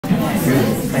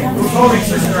Good morning,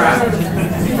 Sister Anne.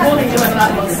 Good morning, whoever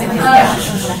that was.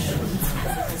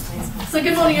 So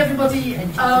good morning, everybody.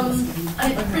 And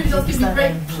it really does give me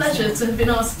great pleasure to have been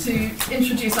asked to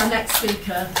introduce our next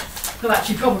speaker, who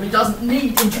actually probably doesn't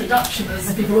need introduction,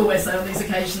 as people always say on these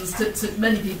occasions. To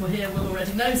many people here will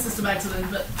already know Sister Magdalene,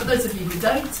 but for those of you who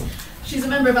don't, she's a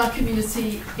member of our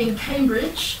community in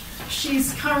Cambridge.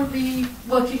 She's currently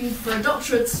working for a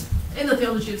doctorate in the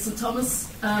theology of St Thomas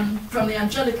from the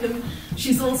Angelicum.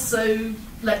 She's also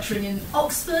lecturing in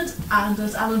Oxford and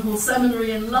at Allen Hall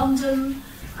Seminary in London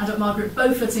and at Margaret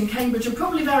Beaufort in Cambridge, and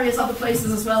probably various other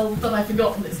places as well that I've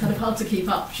forgotten. It's kind of hard to keep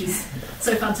up. She's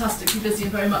so fantastically busy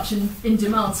and very much in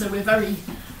demand, so we're very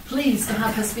pleased to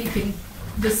have her speaking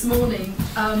this morning.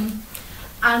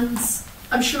 And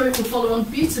I'm sure it will follow on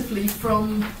beautifully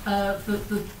from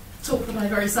the talk that I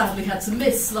very sadly had to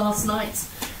miss last night,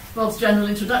 Rob's general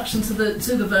introduction to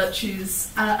the virtues,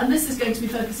 and this is going to be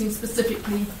focusing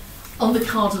specifically on the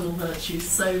Cardinal Virtues.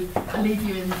 So I leave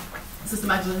you in Sister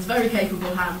Magdalene's very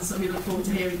capable hands, and we look forward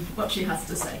to hearing what she has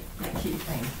to say. Thank you.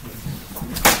 Thank you.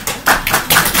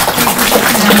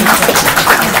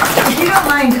 If you don't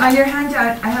mind, on your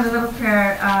handout I have a little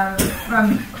prayer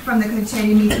from the Convent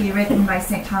Uniti written by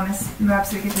St. Thomas.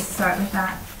 Perhaps we could just start with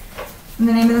that. In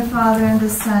the name of the Father, and the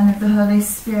Son, and of the Holy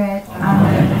Spirit.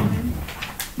 Amen.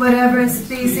 Whatever is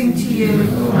pleasing to you,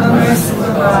 O merciful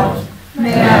God,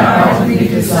 may I ardently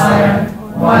desire,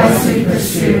 wisely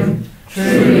pursue,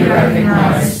 truly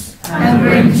recognize, and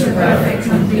bring to perfect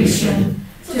completion,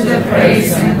 to the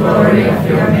praise and glory of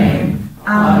your name.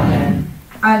 Amen.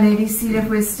 Our Lady, Seat of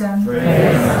Wisdom,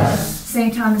 pray for us.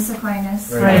 St. Thomas Aquinas,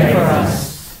 pray for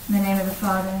us. In the name of the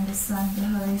Father, and the Son, and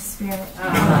the Holy Spirit.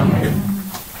 Amen.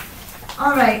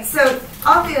 All right, so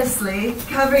obviously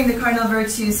covering the Cardinal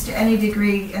Virtues to any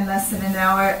degree in less than an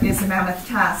hour is a mammoth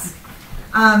task.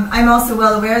 I'm also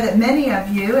well aware that many of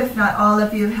you, if not all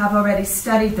of you, have already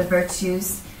studied the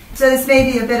virtues. So this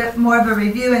may be a bit more of a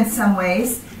review in some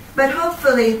ways, but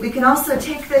hopefully we can also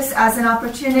take this as an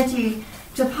opportunity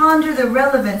to ponder the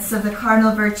relevance of the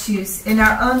Cardinal Virtues in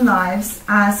our own lives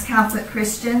as Catholic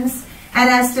Christians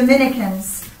and as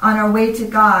Dominicans on our way to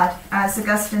God, as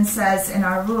Augustine says in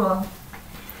our rule.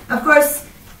 Of course,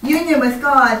 union with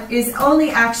God is only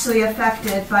actually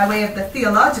affected by way of the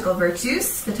theological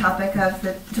virtues, the topic of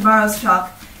tomorrow's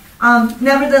talk.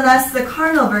 Nevertheless, the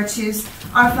cardinal virtues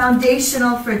are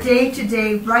foundational for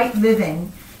day-to-day right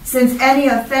living, since any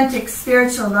authentic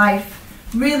spiritual life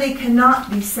really cannot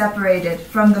be separated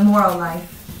from the moral life.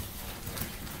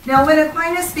 Now, when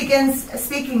Aquinas begins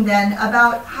speaking then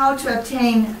about how to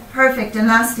obtain perfect and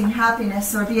lasting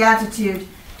happiness or beatitude,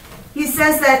 he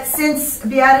says that since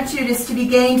beatitude is to be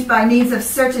gained by means of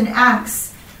certain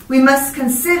acts, we must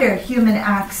consider human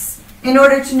acts in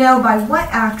order to know by what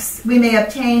acts we may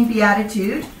obtain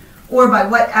beatitude or by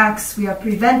what acts we are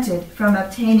prevented from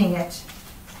obtaining it.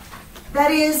 That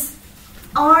is,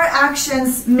 our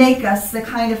actions make us the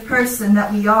kind of person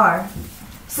that we are.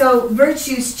 So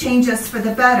virtues change us for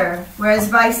the better, whereas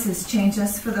vices change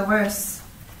us for the worse.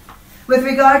 With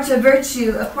regard to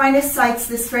virtue, Aquinas cites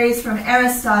this phrase from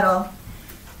Aristotle: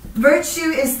 virtue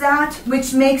is that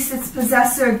which makes its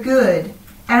possessor good,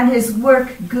 and his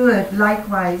work good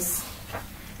likewise.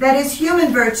 That is,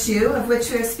 human virtue, of which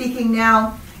we are speaking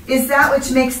now, is that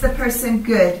which makes the person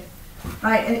good,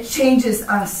 right? And it changes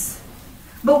us.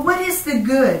 But what is the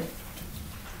good?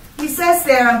 He says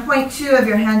there on point 2 of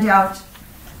your handout,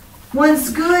 one's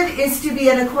good is to be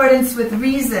in accordance with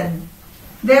reason.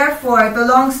 Therefore, it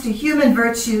belongs to human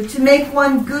virtue to make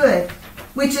one good,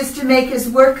 which is to make his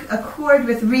work accord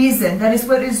with reason. That is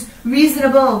what is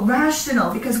reasonable,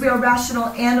 rational, because we are rational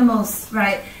animals,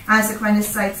 right? As Aquinas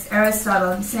cites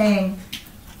Aristotle in saying.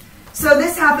 So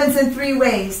this happens in 3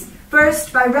 ways.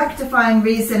 First, by rectifying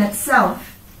reason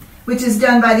itself, which is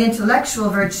done by the intellectual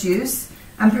virtues,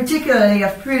 and particularly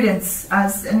of prudence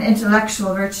as an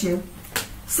intellectual virtue.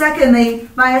 Secondly,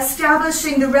 by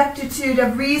establishing the rectitude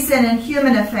of reason in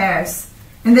human affairs,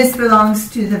 and this belongs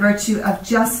to the virtue of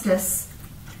justice.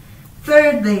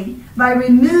 Thirdly, by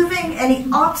removing any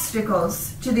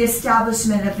obstacles to the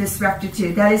establishment of this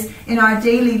rectitude. That is, in our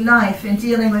daily life, in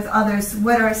dealing with others,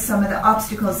 what are some of the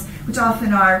obstacles, which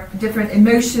often are different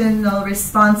emotional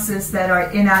responses that are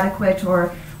inadequate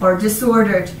or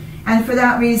disordered. And for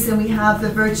that reason, we have the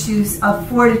virtues of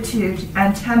fortitude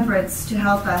and temperance to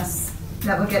help us,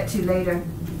 that we'll get to later.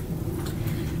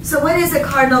 So what is a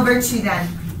cardinal virtue then?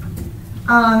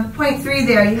 Point 3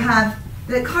 there, you have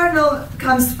the cardinal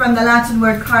comes from the Latin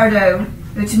word cardo,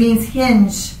 which means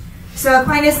hinge. So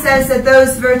Aquinas says that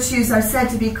those virtues are said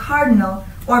to be cardinal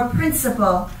or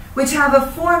principal, which have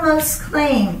a foremost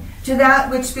claim to that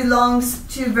which belongs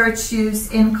to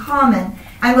virtues in common.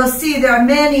 And we'll see there are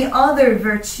many other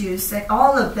virtues, that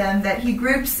all of them that he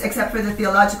groups, except for the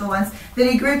theological ones,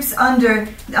 that he groups under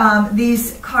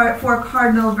these four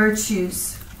cardinal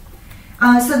virtues.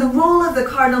 So the role of the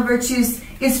cardinal virtues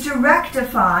is to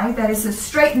rectify, that is to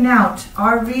straighten out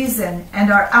our reason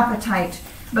and our appetite,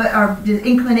 but our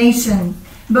inclination,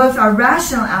 both our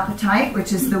rational appetite,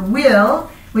 which is the will,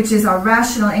 which is our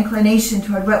rational inclination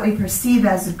toward what we perceive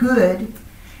as good,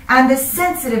 and the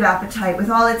sensitive appetite with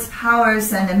all its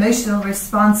powers and emotional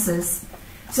responses,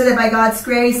 so that by God's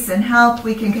grace and help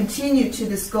we can continue to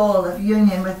this goal of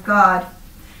union with God.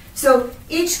 So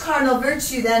each cardinal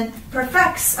virtue then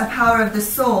perfects a power of the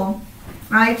soul,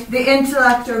 right? The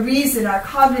intellect or reason, our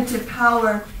cognitive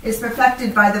power, is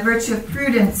perfected by the virtue of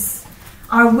prudence.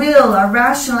 Our will, our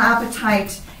rational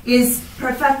appetite, is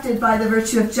perfected by the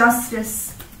virtue of justice.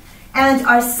 And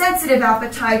our sensitive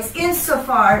appetites,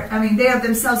 insofar, I mean, they of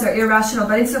themselves are irrational,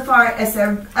 but insofar as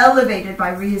they're elevated by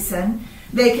reason,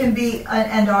 they can be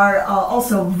and are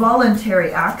also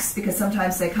voluntary acts, because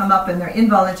sometimes they come up and they're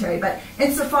involuntary, but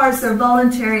insofar as they're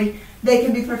voluntary, they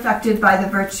can be perfected by the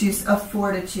virtues of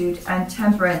fortitude and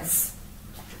temperance.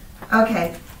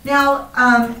 Okay, now,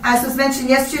 as was mentioned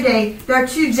yesterday, there are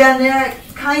two generic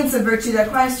kinds of virtue that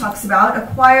Aquinas talks about,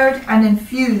 acquired and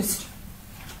infused.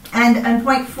 And on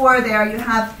point 4 there you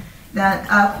have the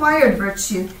acquired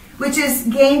virtue, which is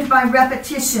gained by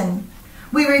repetition.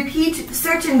 We repeat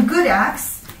certain good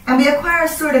acts, and we acquire a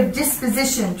sort of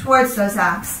disposition towards those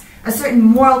acts, a certain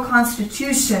moral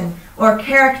constitution or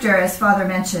character, as Father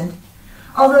mentioned,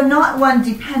 although not one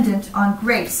dependent on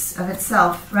grace of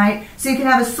itself, right? So you can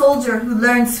have a soldier who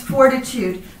learns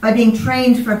fortitude by being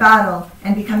trained for battle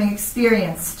and becoming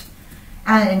experienced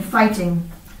in fighting.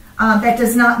 That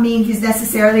does not mean he's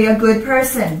necessarily a good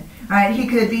person, right? He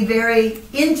could be very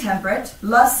intemperate,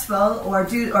 lustful, or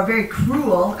very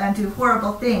cruel and do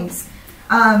horrible things.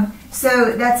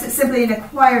 So that's simply an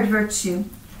acquired virtue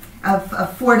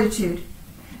of fortitude.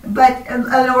 But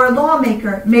a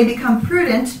lawmaker may become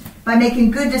prudent by making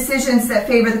good decisions that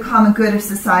favor the common good of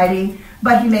society,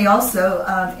 but he may also,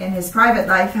 in his private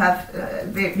life,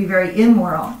 be very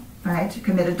immoral, right? To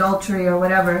commit adultery or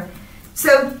whatever.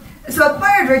 So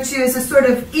acquired virtue is a sort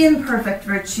of imperfect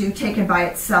virtue taken by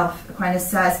itself, Aquinas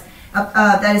says,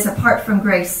 that is apart from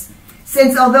grace.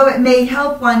 Since although it may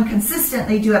help one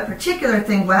consistently do a particular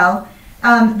thing well,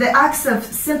 the acts of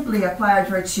simply acquired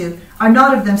virtue are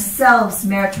not of themselves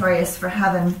meritorious for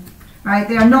heaven, right?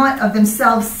 They are not of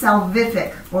themselves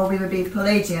salvific, or we would be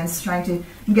Pelagians trying to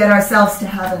get ourselves to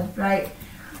heaven, right?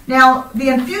 Now, the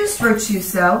infused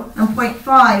virtues, though, on point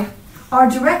 5, are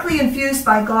directly infused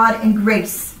by God in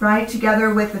grace, right?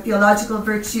 Together with the theological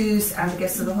virtues and the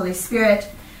gifts of the Holy Spirit.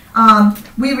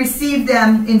 We receive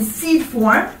them in seed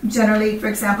form, generally, for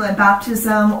example, in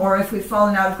baptism, or if we've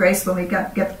fallen out of grace when we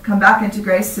come back into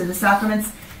grace through the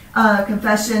sacraments,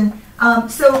 confession.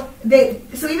 So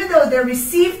even though they're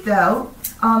received, though,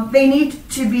 they need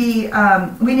to be,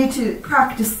 we need to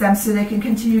practice them so they can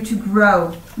continue to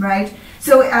grow, right?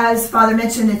 So as Father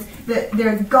mentioned,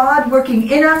 they're God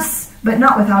working in us, but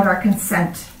not without our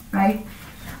consent, right?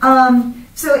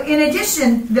 So in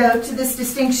addition, though, to this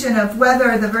distinction of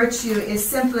whether the virtue is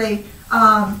simply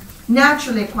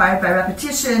naturally acquired by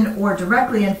repetition or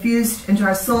directly infused into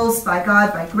our souls by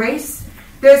God by grace,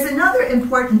 there's another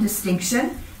important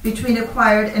distinction between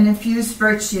acquired and infused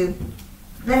virtue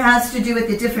that has to do with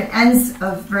the different ends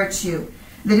of virtue,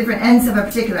 the different ends of a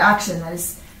particular action, that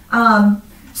is.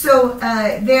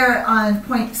 There on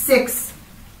point 6,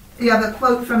 you have a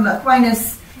quote from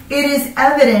Aquinas: "It is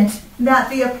evident that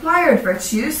the acquired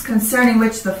virtues, concerning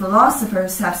which the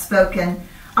philosophers have spoken,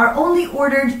 are only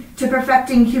ordered to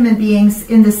perfecting human beings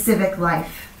in the civic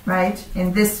life," right,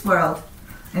 in this world,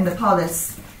 in the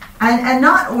polis, and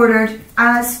not ordered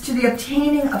as to the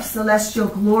obtaining of celestial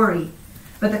glory.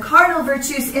 But the cardinal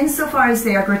virtues, insofar as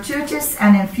they are gratuitous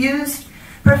and infused,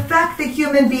 perfect the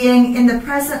human being in the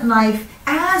present life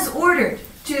as ordered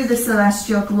to the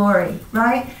celestial glory,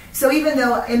 right? So even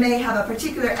though it may have a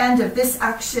particular end of this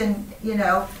action,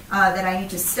 that I need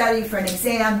to study for an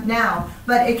exam now,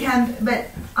 but it can, there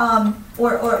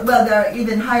are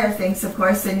even higher things, of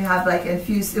course, and you have like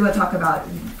infused, we'll talk about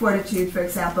fortitude, for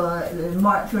example,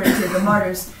 fortitude of the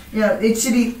martyrs, it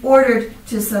should be ordered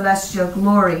to celestial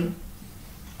glory.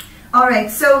 All right,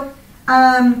 so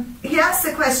he asks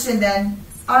the question then,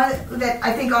 that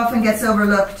I think often gets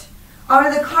overlooked. Are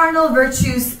the cardinal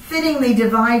virtues fittingly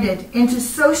divided into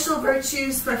social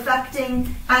virtues,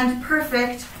 perfecting and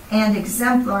perfect, and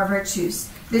exemplar virtues?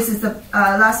 This is the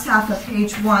last half of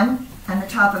page 1 and the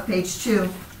top of page 2.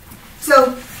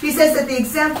 So he says that the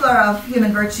exemplar of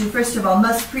human virtue, first of all,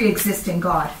 must pre-exist in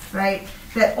God, right?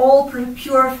 That all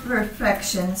pure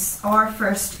perfections are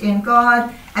first in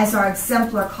God as our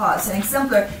exemplar cause. An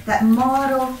exemplar, that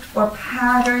model or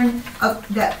pattern of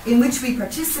that in which we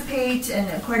participate and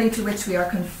according to which we are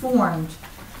conformed.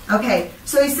 Okay,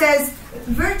 so he says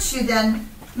virtue then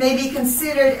may be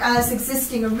considered as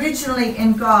existing originally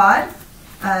in God.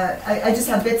 I just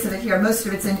have bits of it here. Most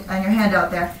of it's on your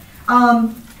handout there.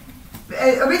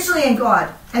 Originally in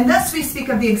God. And thus we speak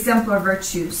of the exemplar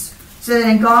virtues. So that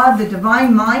in God, the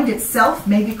divine mind itself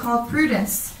may be called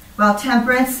prudence, while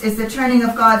temperance is the turning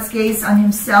of God's gaze on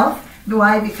himself.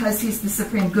 Why? Because he's the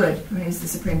supreme good. He's the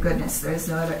supreme goodness. There is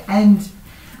no other end.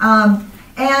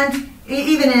 And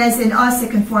even as in us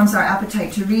it conforms our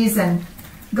appetite to reason.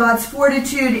 God's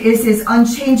fortitude is his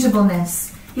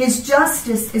unchangeableness. His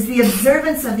justice is the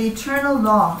observance of the eternal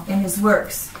law in his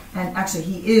works. And actually,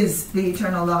 he is the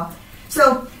eternal law.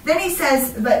 So then he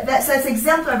says, but that's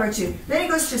exemplar virtue. Then he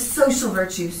goes to social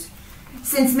virtues.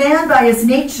 Since man by his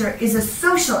nature is a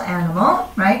social animal,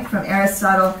 right, from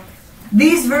Aristotle,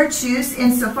 these virtues,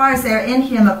 insofar as they are in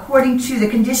him according to the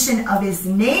condition of his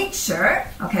nature,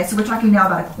 okay, so we're talking now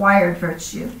about acquired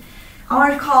virtue,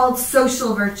 are called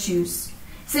social virtues,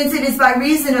 since it is by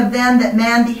reason of them that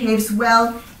man behaves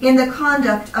well in the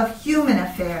conduct of human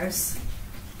affairs.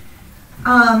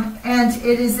 And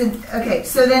it is in, okay.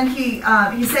 So then he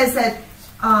says that.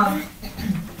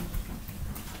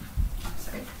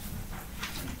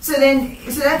 So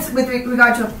that's with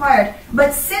regard to acquired.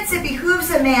 But since it behooves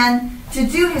a man to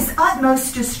do his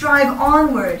utmost to strive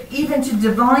onward, even to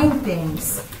divine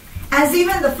things, as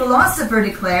even the philosopher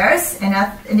declares in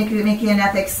Nicomachean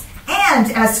Ethics,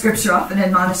 and as Scripture often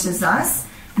admonishes us,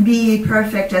 be ye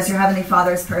perfect as your heavenly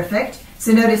Father is perfect.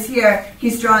 So notice here,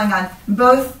 he's drawing on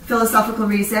both philosophical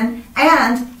reason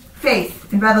and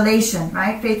faith and revelation,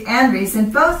 right? Faith and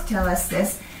reason both tell us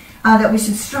this, that we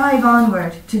should strive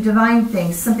onward to divine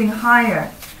things, something higher.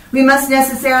 We must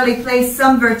necessarily place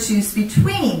some virtues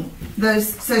between those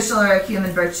social or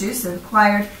human virtues, the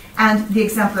acquired, and the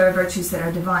exemplar virtues that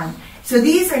are divine. So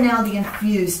these are now the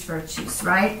infused virtues,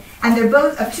 right? And they're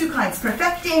both of two kinds,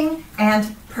 perfecting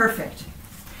and perfect.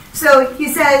 So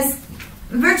he says,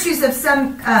 virtues of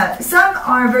some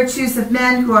are virtues of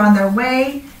men who are on their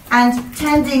way and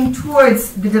tending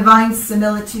towards the divine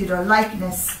similitude or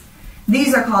likeness.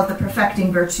 These are called the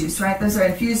perfecting virtues, right? Those are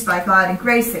infused by God and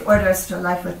grace. They order us to a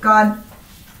life with God.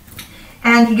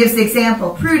 And he gives the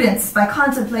example, prudence, by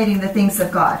contemplating the things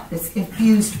of God, this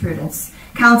infused prudence,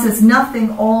 counts as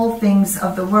nothing all things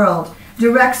of the world,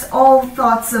 directs all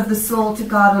thoughts of the soul to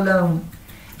God alone.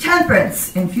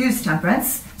 Temperance, infused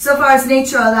temperance, so far as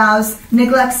nature allows,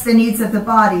 neglects the needs of the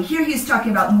body. Here he's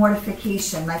talking about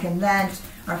mortification, like in Lent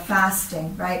or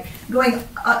fasting, right? Going,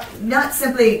 not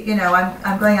simply,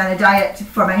 I'm going on a diet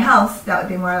for my health. That would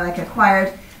be more like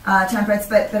acquired temperance,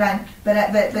 but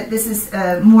this is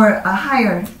more a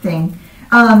higher thing.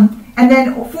 And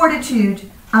then fortitude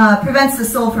prevents the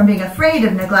soul from being afraid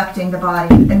of neglecting the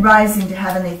body and rising to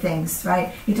heavenly things,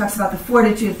 right? He talks about the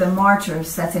fortitude of the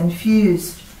martyrs that's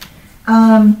infused.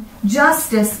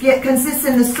 Justice consists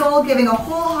in the soul giving a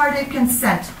wholehearted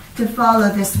consent to follow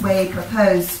this way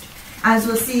proposed. As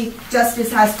we'll see,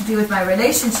 justice has to do with my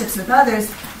relationships with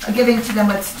others, giving to them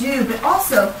what's due, but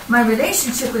also my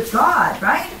relationship with God,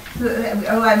 right?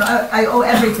 I owe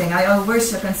everything. I owe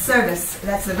worship and service.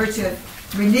 That's the virtue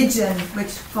of religion, which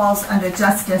falls under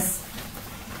justice.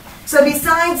 So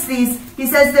besides these, he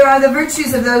says there are the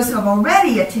virtues of those who have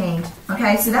already attained.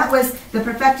 Okay, so that was the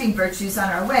perfecting virtues on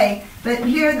our way. But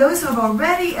here, those who have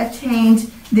already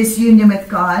attained this union with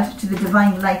God to the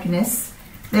divine likeness,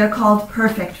 they are called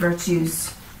perfect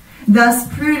virtues. Thus,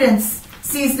 prudence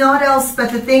sees naught else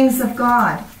but the things of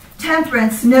God.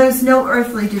 Temperance knows no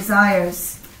earthly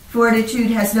desires. Fortitude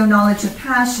has no knowledge of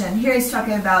passion. Here he's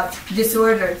talking about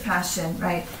disordered passion,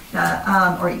 right?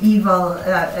 Or evil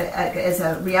as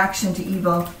a reaction to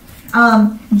evil.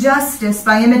 Justice,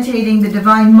 by imitating the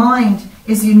divine mind,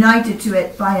 is united to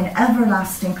it by an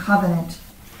everlasting covenant.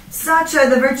 Such are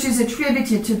the virtues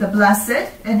attributed to the blessed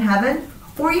in heaven,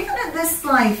 or even in this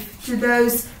life to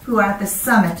those who are at the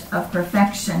summit of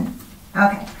perfection.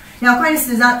 Okay. Now, Aquinas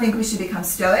does not think we should become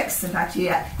Stoics. In fact,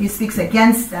 he speaks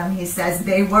against them. He says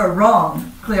they were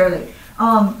wrong, clearly.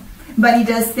 But he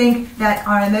does think that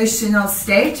our emotional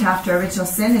state after original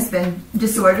sin has been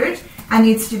disordered and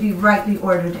needs to be rightly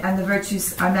ordered. And the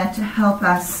virtues are meant to help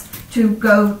us to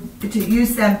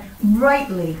use them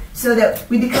rightly so that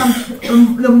we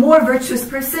become the more virtuous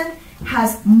person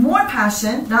has more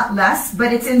passion, not less,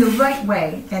 but it's in the right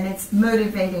way, and it's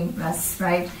motivating us,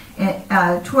 right?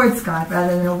 towards God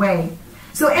rather than away.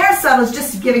 So Aristotle is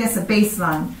just giving us a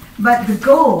baseline, but the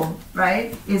goal,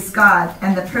 right, is God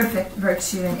and the perfect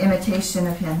virtue and imitation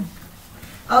of him.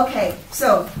 Okay,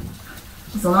 so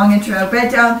it's a long intro,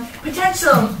 but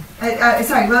potential,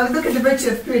 well, look at the virtue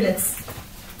of prudence.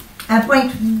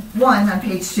 Point 1 on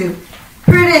page 2.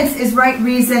 Prudence is right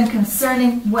reason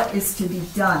concerning what is to be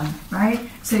done, right?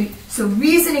 So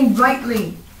reasoning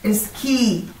rightly is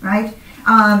key, right?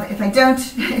 If I don't,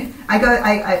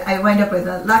 I wind up with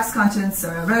a lax conscience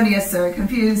or erroneous or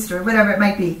confused or whatever it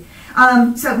might be.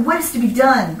 So what is to be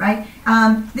done, right?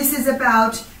 This is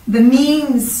about the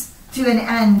means to an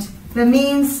end. The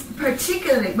means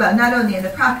particularly, well, not only in the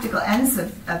practical ends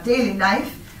of daily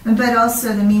life, but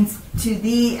also the means to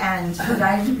the end,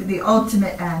 right? The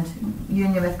ultimate end,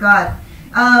 union with God.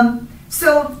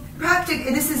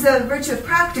 This is a virtue of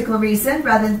practical reason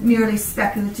rather than merely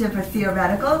speculative or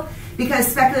theoretical, because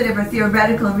speculative or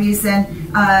theoretical reason,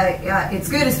 it's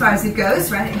good as far as it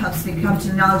goes, right? It helps me come to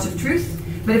the knowledge of truth.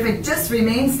 But if it just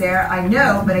remains there, I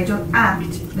know, but I don't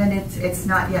act, then it's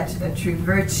not yet a true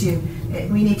virtue.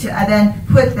 We need to then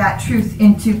put that truth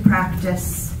into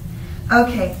practice.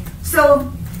 Okay,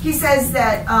 so he says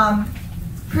that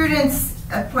prudence,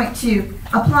 point 2,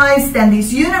 applies then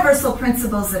these universal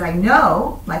principles that I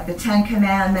know, like the 10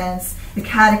 Commandments, the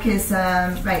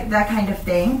Catechism, right, that kind of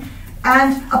thing,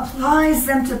 and applies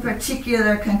them to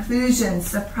particular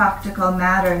conclusions of practical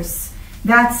matters.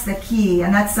 That's the key,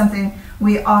 and that's something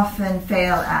we often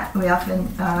fail at. We often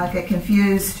get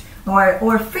confused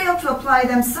or fail to apply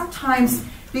them sometimes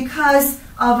because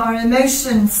of our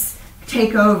emotions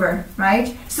take over,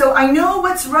 right? So I know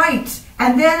what's right,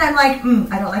 and then I'm like,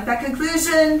 I don't like that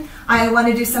conclusion. I want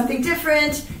to do something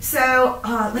different. So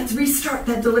let's restart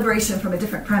that deliberation from a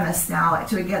different premise now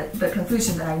to get the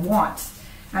conclusion that I want,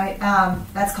 right?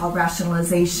 That's called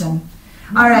rationalization.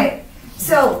 All right.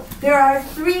 So there are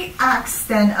 3 acts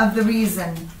then of the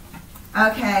reason.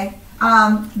 Okay.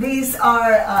 These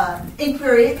are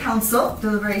inquiry, counsel,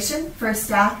 deliberation,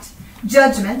 first act,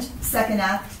 judgment, second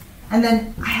act, and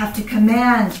then I have to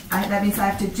command. That means I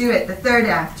have to do it, the third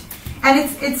act. And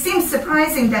it seems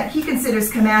surprising that he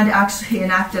considers command actually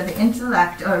an act of the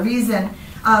intellect or reason.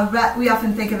 We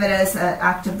often think of it as an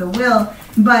act of the will,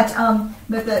 but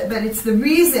it's the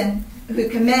reason who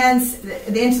commands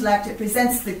the intellect. It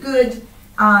presents the good,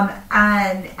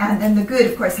 and then the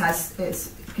good, of course,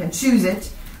 can choose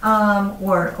it,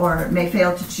 or may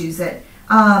fail to choose it.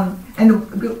 And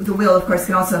the will, of course,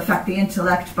 can also affect the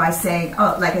intellect by saying,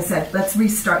 oh, like I said, let's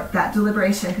restart that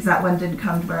deliberation because that one didn't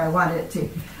come where I wanted it to.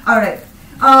 All right.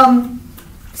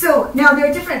 So now there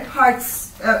are different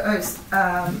parts,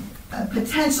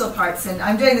 potential parts, and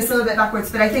I'm doing this a little bit backwards,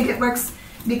 but I think it works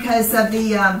because of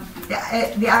the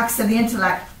acts of the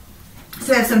intellect.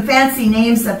 So I have some fancy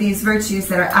names of these virtues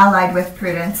that are allied with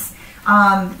prudence,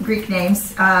 Greek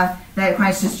names that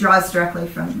Aquinas just draws directly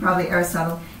from probably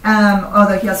Aristotle,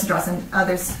 although he also draws some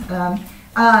others.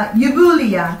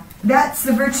 Eubulia, that's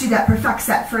the virtue that perfects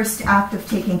that first act of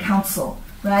taking counsel,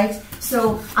 right?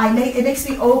 So it makes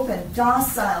me open,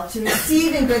 docile to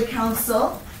receiving good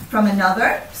counsel from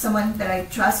another, someone that I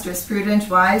trust, who is prudent,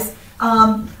 wise,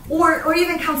 or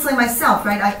even counseling myself,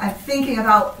 right? I'm thinking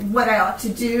about what I ought to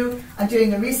do. I'm doing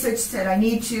the research that I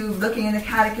need to, looking in the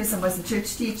catechism, what does the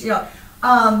church teach?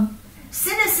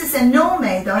 Synesis and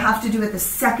nome, though, have to do with the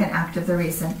second act of the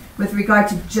reason, with regard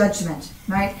to judgment,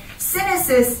 right?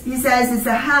 Synesis, he says, is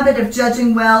the habit of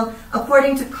judging well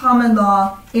according to common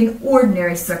law in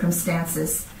ordinary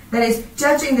circumstances. That is,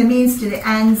 judging the means to the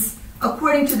ends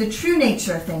according to the true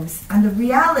nature of things and the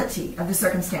reality of the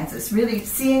circumstances, really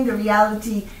seeing the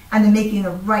reality and then making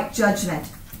the right judgment.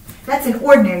 That's in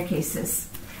ordinary cases.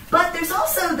 But there's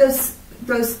also those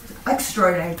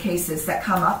extraordinary cases that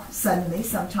come up suddenly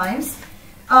sometimes.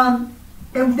 And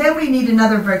then we need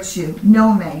another virtue,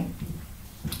 nome,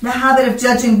 the habit of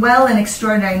judging well in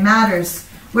extraordinary matters,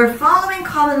 where following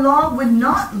common law would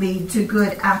not lead to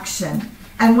good action,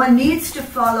 and one needs to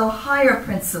follow higher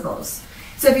principles.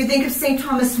 So if you think of St.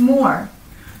 Thomas More,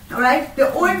 all right,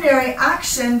 the ordinary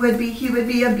action would be he would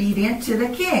be obedient to the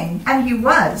king, and he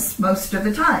was most of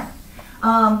the time.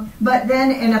 But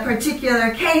then in a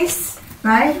particular case,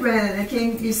 right, where the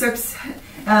king usurps,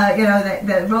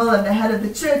 the role of the head of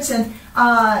the church, and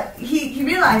he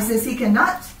realizes he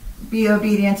cannot be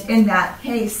obedient in that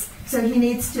case. So he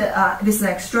needs to, this is an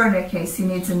extraordinary case, he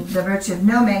needs the virtue of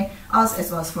nome, also,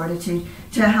 as well as fortitude,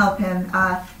 to help him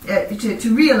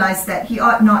to realize that he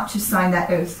ought not to sign that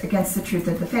oath against the truth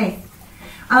of the faith.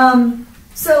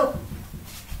 So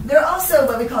there are also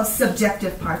what we call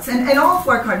subjective parts, and all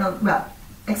 4 cardinal, well,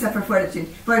 except for fortitude.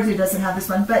 Fortitude doesn't have this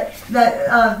one, but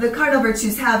the cardinal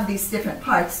virtues have these different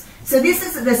parts. So this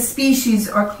is the species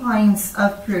or kinds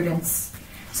of prudence.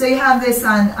 So you have this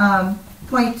on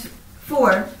point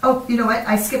 4. Oh, you know what?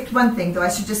 I skipped one thing, though. I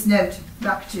should just note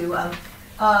back to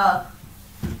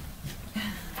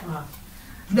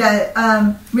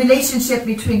the relationship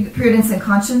between prudence and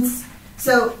conscience.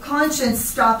 So conscience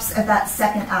stops at that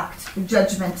second act,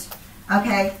 judgment.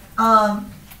 Okay,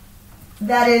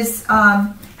 that is,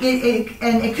 and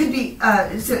it could be,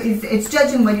 so it's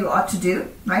judging what you ought to do,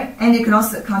 right? And it can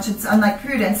also, conscience, unlike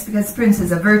prudence, because prudence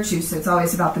is a virtue, so it's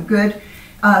always about the good,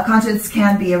 conscience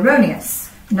can be erroneous.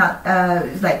 Not,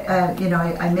 you know,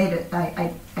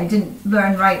 I didn't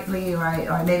learn rightly, or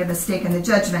I made a mistake in the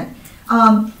judgment.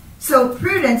 So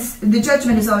prudence, the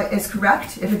judgment is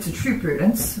correct, if it's a true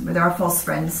prudence. There are false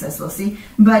friends, as we'll see.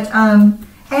 But,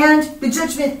 and the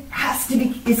judgment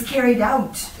is carried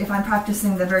out if I'm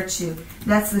practicing the virtue.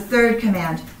 That's the third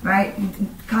command, right?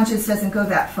 Conscience doesn't go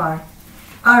that far.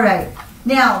 All right.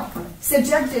 Now,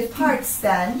 subjective parts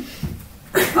then.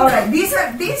 All right. These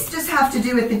just have to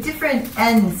do with the different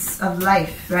ends of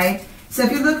life, right? So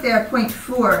if you look there at point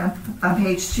 4 on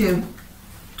page 2,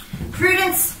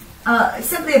 prudence,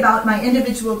 simply about my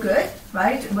individual good,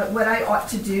 right? What I ought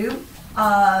to do.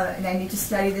 And I need to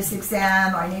study this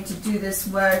exam, or I need to do this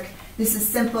work. This is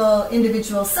simple,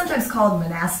 individual, sometimes called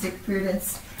monastic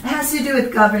prudence. It has to do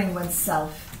with governing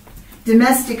oneself.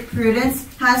 Domestic prudence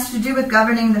has to do with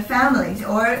governing the family,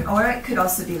 or it could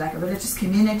also be like a religious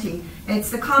community. It's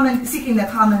seeking the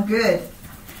common good.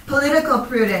 Political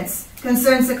prudence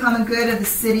concerns the common good of the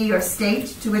city or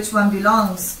state to which one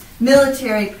belongs.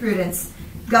 Military prudence,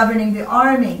 governing the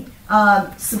army.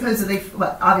 Supposedly,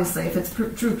 well, obviously, if it's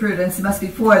true prudence, it must be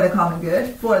for the common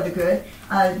good, for the good,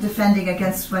 defending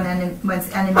against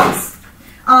one's enemies.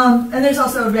 And there's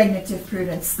also regnative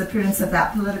prudence, the prudence of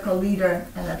that political leader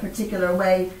in a particular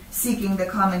way,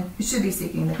 should be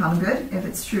seeking the common good, if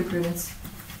it's true prudence.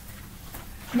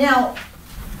 Now,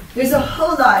 there's a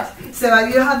whole lot, so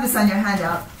you'll have this on your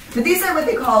handout, but these are what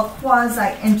they call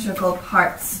quasi-integral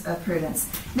parts of prudence.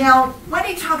 Now, when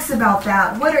he talks about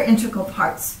that, what are integral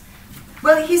parts?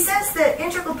 Well, he says that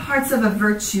integral parts of a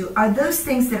virtue are those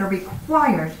things that are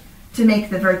required to make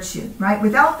the virtue, right?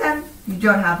 Without them, you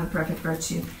don't have a perfect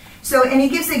virtue. So, and he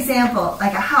gives an example,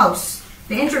 like a house.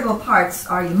 The integral parts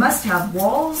are you must have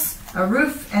walls, a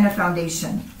roof, and a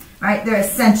foundation, right? They're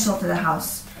essential to the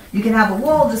house. You can have a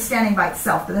wall just standing by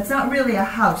itself, but that's not really a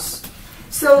house.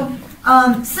 So,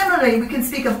 similarly, we can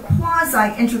speak of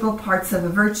quasi-integral parts of a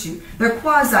virtue. They're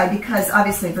quasi because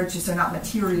obviously virtues are not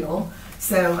material.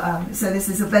 So, this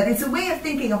is, but it's a way of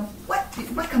thinking of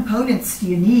what components do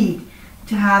you need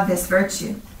to have this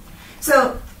virtue.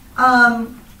 So,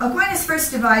 Aquinas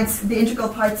first divides the integral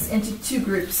parts into 2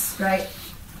 groups, right?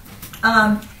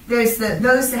 There's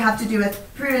those that have to do with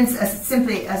prudence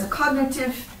simply as a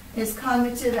cognitive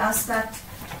aspect,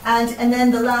 and then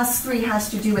the last 3 has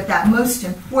to do with that most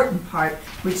important part,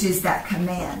 which is that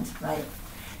command, right?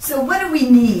 So, what do we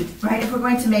need, right, if we're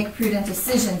going to make prudent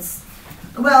decisions?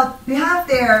 Well, we have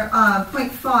there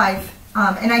point 5,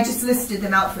 and I just listed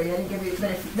them out for you. I didn't give you,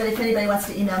 but if anybody wants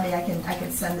to email me, I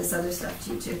can send this other stuff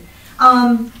to you too.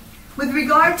 With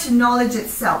regard to knowledge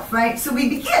itself, right? So we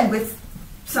begin with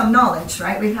some knowledge,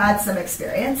 right? We've had some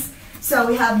experience, so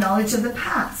we have knowledge of the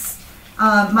past,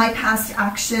 my past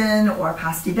action or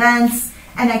past events,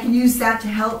 and I can use that to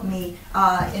help me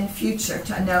in future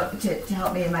to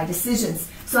help me in my decisions.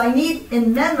 So I need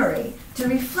in memory to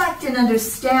reflect and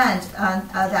understand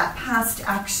that past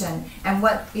action and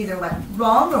what either went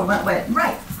wrong or what went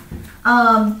right.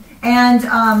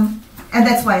 And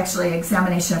that's why actually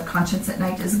examination of conscience at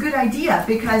night is a good idea,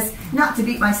 because not to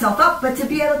beat myself up, but to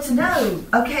be able to know,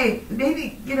 okay,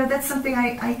 maybe, that's something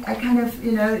I kind of,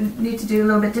 need to do a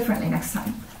little bit differently next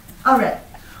time. All right.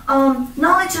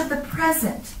 Knowledge of the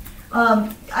present.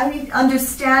 I need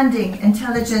understanding,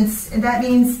 intelligence, and that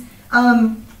means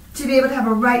to be able to have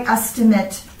a right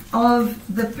estimate of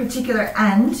the particular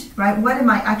end, right? What am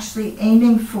I actually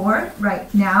aiming for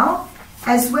right now?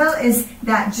 As well as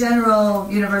that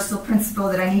general universal principle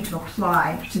that I need to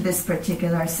apply to this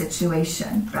particular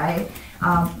situation, right?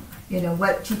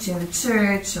 What teaching of the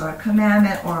church or a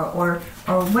commandment or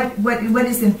what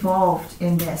is involved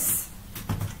in this.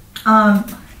 And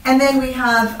then we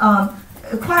have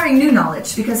acquiring new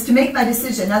knowledge, because to make my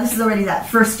decision, now this is already that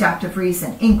first act of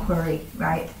reason, inquiry,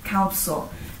 right?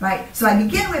 Counsel, right? So I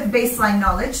begin with baseline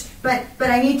knowledge, but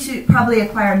I need to probably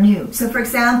acquire new. So for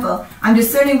example, I'm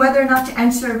discerning whether or not to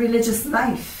enter a religious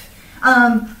life.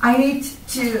 I need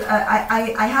to,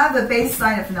 I have a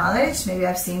baseline of knowledge. Maybe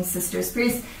I've seen sisters,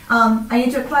 priests. I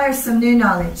need to acquire some new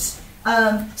knowledge.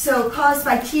 So caused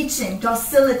by teaching,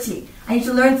 docility. I need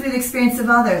to learn through the experience of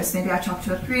others. Maybe I talk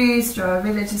to a priest or a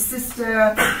religious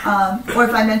sister, or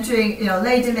if I'm mentoring,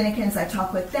 lay Dominicans, I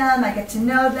talk with them, I get to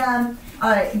know them,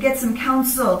 get some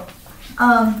counsel.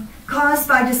 Caused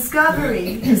by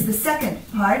discovery is the second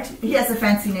part. He has a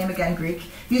fancy name again, Greek.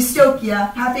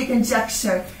 Eustokia, happy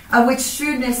conjecture, of which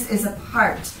shrewdness is a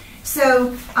part.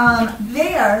 So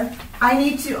there, I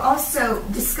need to also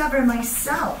discover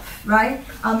myself, right?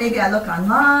 Maybe I look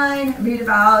online, read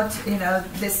about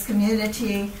this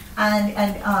community, and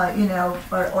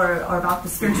or about the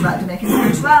Dominican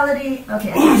spirituality.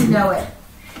 Okay, I need to know it.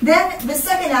 Then the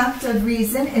second act of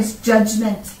reason is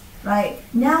judgment, right?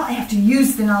 Now I have to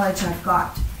use the knowledge I've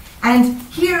got. And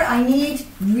here I need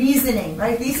reasoning,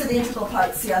 right? These are the integral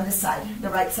parts here on this side, the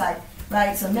right side,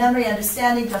 right? So memory,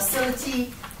 understanding,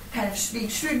 docility, kind of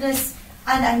shrewdness,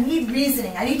 and I need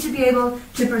reasoning. I need to be able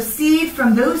to proceed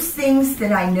from those things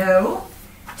that I know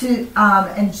to,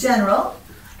 in general,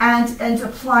 and to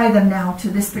apply them now to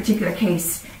this particular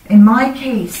case. In my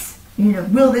case,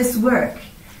 will this work?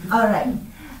 All right.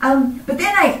 But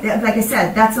then like I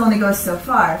said, that only goes so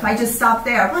far. If I just stop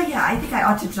there, well, yeah, I think I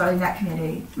ought to join that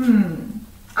community.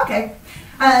 Okay.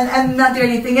 And not do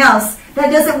anything else. That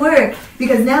doesn't work,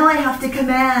 because now I have to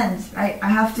command, right? I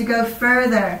have to go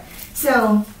further.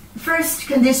 So, first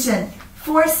condition,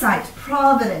 foresight,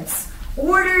 providence,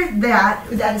 order that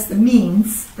is the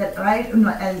means, that right,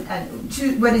 and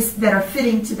to what is that are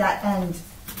fitting to that end.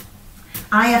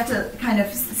 I have to kind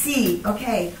of see,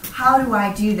 okay, how do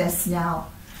I do this now?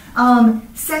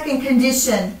 Second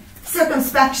condition,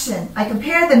 circumspection. I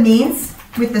compare the means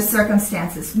with the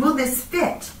circumstances. Will this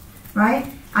fit, right?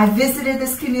 I visited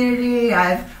this community.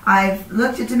 I've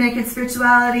looked at Dominican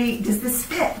spirituality. Does this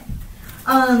fit?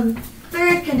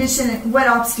 Third condition, what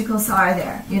obstacles are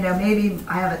there? Maybe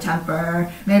I have a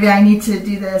temper. Maybe I need to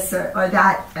do this or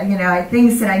that.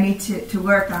 Things that I need to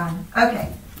work on.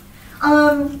 Okay.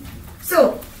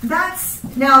 So that's,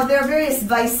 now there are various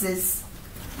vices.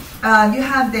 You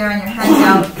have there on your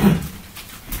handout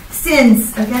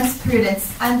sins against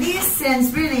prudence. And these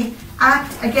sins really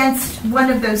act against one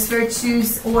of those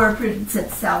virtues or prudence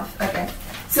itself. Okay.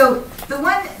 So the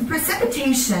one,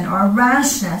 precipitation or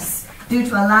rashness due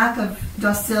to a lack of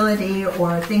docility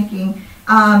or thinking,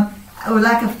 or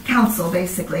lack of counsel,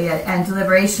 basically, and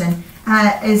deliberation,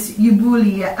 is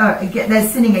eubulia, or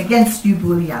that's sinning against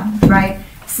eubulia, right?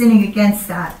 Sinning against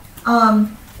that.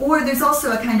 Or there's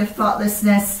also a kind of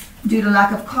thoughtlessness due to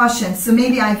lack of caution. So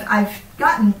maybe I've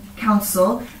gotten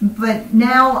counsel, but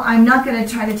now I'm not going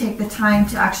to try to take the time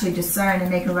to actually discern and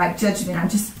make a right judgment. I'm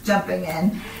just jumping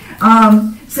in.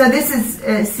 So this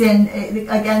is sin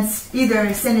against either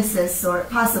cynicis or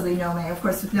possibly nome. Of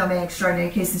course, with nome extraordinary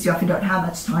cases, you often don't have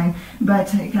much time,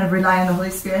 but you kind of rely on the Holy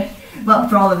Spirit. Well,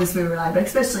 for all of us we rely, but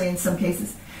especially in some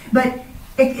cases. But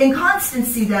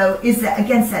inconstancy, though, is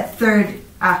against that third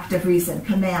act of reason,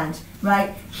 command,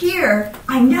 right? Here,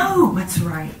 I know what's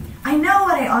right. I know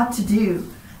what I ought to do,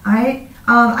 right?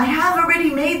 I have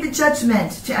already made the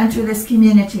judgment to enter this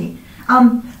community.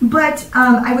 But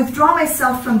I withdraw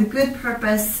myself from the good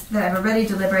purpose that I've already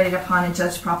deliberated upon and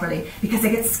judged properly, because I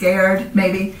get scared,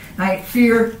 maybe, right?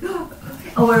 Fear,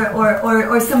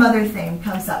 or some other thing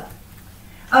comes up.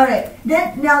 All right,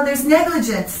 then now there's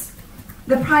negligence,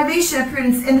 the privation of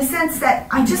prudence, in the sense that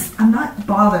I'm not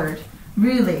bothered,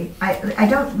 really. I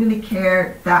don't really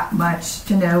care that much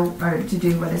to know or to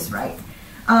do what is right.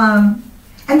 And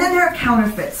then there are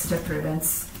counterfeits to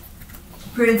prudence.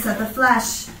 Prudence of the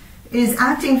flesh is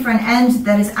acting for an end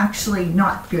that is actually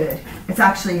not good. It's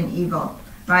actually an evil,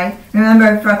 right?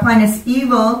 Remember, for Aquinas,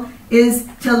 evil is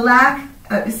to lack,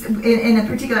 in a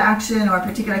particular action or a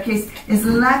particular case, is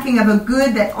lacking of a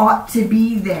good that ought to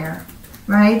be there,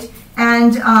 right?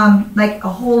 And like a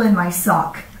hole in my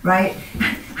sock, right?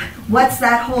 What's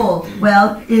that hole?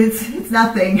 Well, it's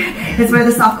nothing. It's where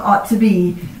the sock ought to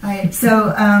be, right? So,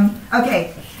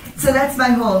 okay, so that's my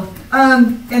hole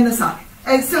in the sock.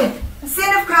 And so,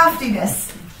 sin of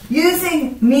craftiness,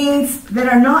 using means that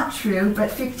are not true,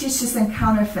 but fictitious and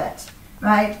counterfeit,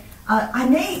 right?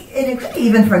 It could be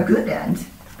even for a good end,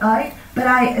 right? But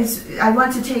I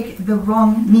want to take the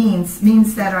wrong means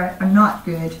that are not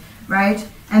good, right?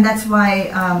 And that's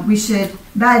why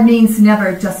bad means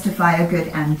never justify a good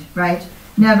end, right?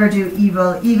 Never do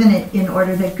evil, even in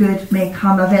order that good may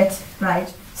come of it,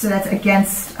 right? So that's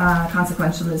against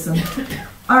consequentialism.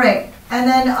 All right. And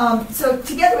then, so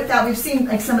together with that, we've seen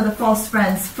like some of the false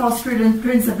friends, false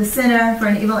prudence of the sinner for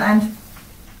an evil end.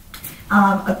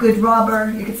 A good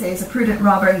robber, you could say, is a prudent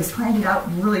robber. He's planned it out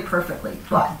really perfectly,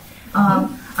 but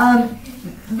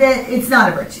that it's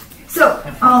not a virtue. So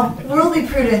worldly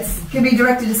prudence can be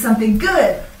directed to something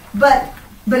good, but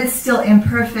it's still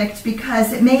imperfect,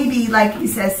 because it may be, like he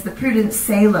says, the prudent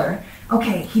sailor.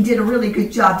 Okay, he did a really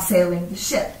good job sailing the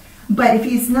ship, but if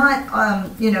he's not,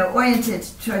 oriented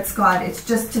towards God, it's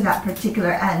just to that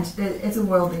particular end. It's a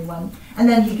worldly one. And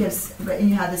then he gives, and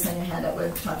you have this on your handout,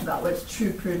 we've talked about what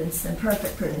true prudence and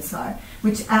perfect prudence are,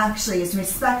 which actually is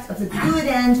respect of the good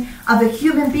end of a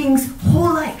human being's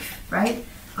whole life, right?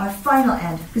 Our final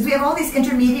end. Because we have all these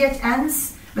intermediate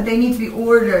ends, but they need to be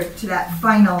ordered to that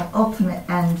final, ultimate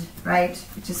end, right?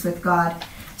 Which is with God.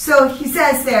 So he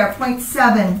says there, point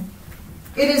 7,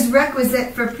 it is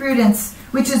requisite for prudence,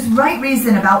 which is right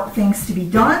reason about things to be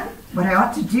done, what I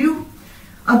ought to do.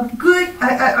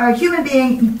 A human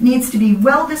being needs to be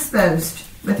well disposed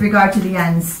with regard to the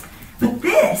ends. But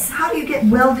this, how do you get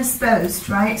well disposed,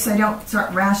 right? So I don't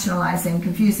start rationalizing,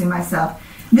 confusing myself.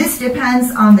 This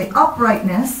depends on the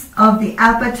uprightness of the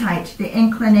appetite, the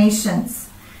inclinations.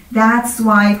 That's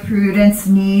why prudence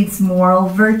needs moral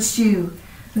virtue.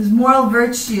 Because moral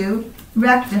virtue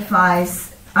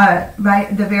rectifies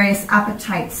the various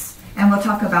appetites. And we'll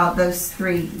talk about those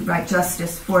three, right?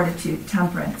 Justice, fortitude,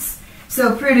 temperance.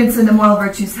 So prudence and the moral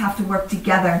virtues have to work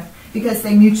together because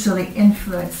they mutually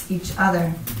influence each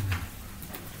other.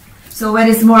 So what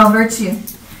is moral virtue?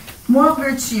 Moral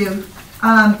virtue,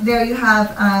 there you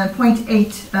have point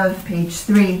 8 of page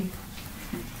 3.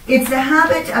 It's the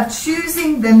habit of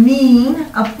choosing the mean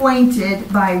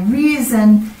appointed by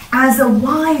reason as a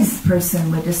wise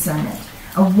person would discern it.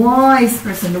 A wise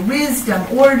person, the wisdom,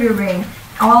 ordering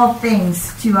all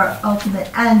things to our ultimate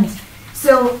end.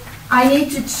 So I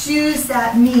need to choose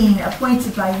that mean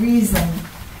appointed by reason.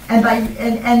 And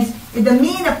the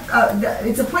mean,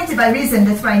 it's appointed by reason,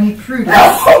 that's why I need prudence,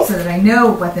 so that I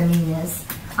know what the mean is.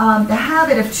 The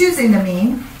habit of choosing the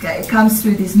mean, it comes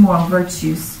through these moral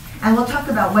virtues. And we'll talk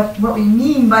about what we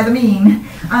mean by the mean,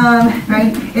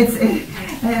 right?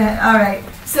 All right.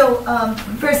 So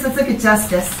first, let's look at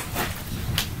justice.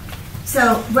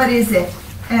 So what is it?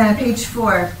 Page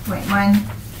 4.1.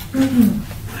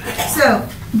 So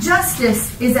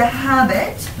justice is a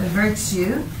habit, a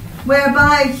virtue,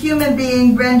 whereby a human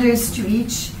being renders to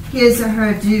each his or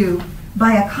her due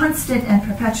by a constant and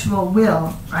perpetual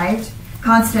will, right?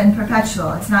 Constant and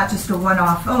perpetual. It's not just a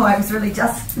one-off, oh, I was really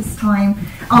just this time,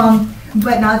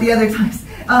 but not the other times.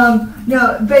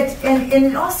 No, but, and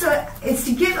it also, it's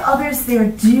to give others their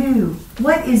due.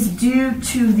 What is due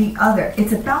to the other?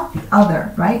 It's about the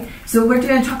other, right? So we're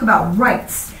going to talk about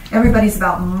rights. Everybody's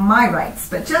about my rights,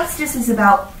 but justice is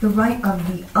about the right of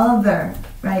the other,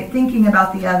 right? Thinking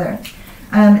about the other.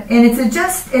 And it's a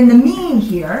just, and the mean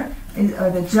here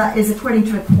is according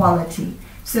to equality.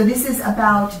 So this is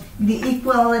about the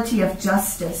equality of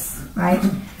justice, right?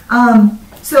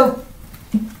 So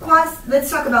let's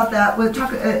talk about that. We'll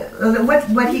talk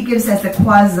what he gives as the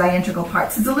quasi-integral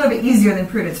parts. It's a little bit easier than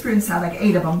prudence. Prudence has like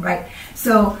 8 of them, right?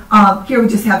 So here we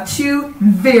just have 2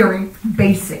 very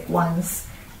basic ones.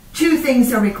 2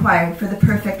 things are required for the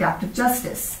perfect act of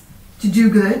justice: to do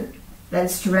good, that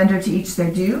is to render to each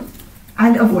their due,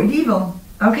 and avoid evil.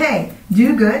 Okay,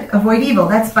 do good, avoid evil.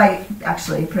 That's by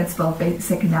actually principle of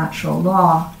basic natural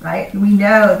law, right? We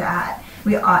know that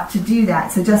we ought to do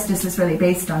that. So justice is really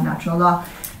based on natural law.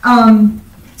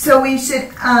 So we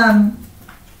should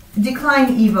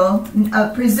decline evil,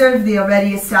 preserve the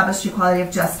already established equality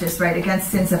of justice, right,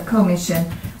 against sins of commission,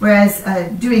 whereas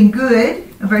doing good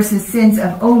versus sins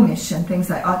of omission, things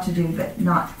I ought to do but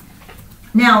not.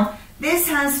 Now, this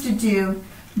has to do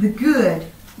the good.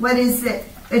 What is it?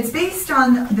 It's based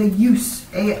on the use.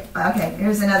 Okay,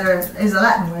 here's a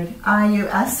Latin word,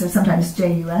 I-U-S, or sometimes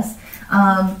J-U-S,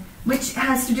 which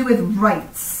has to do with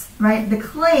rights, right? The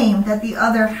claim that the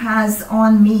other has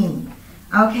on me.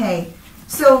 Okay,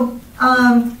 so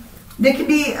there could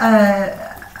be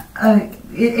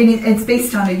it's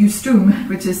based on a justum,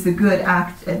 which is the good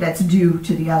act that's due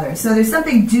to the other. So there's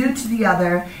something due to the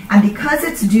other, and because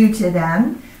it's due to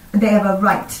them, they have a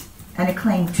right and a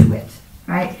claim to it,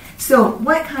 right? So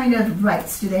what kind of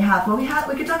rights do they have? Well, we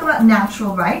could talk about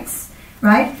natural rights,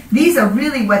 right? These are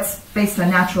really what's based on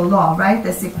natural law, right?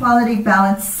 This equality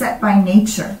balance set by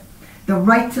nature, the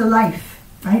right to life,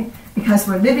 right? Because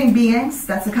we're living beings,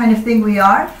 that's the kind of thing we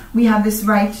are. We have this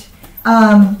right,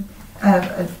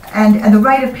 and the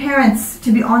right of parents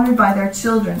to be honored by their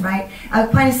children, right?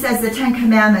 Aquinas says the 10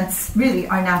 Commandments really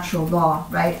are natural law,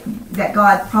 right? That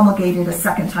God promulgated a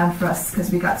second time for us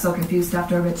because we got so confused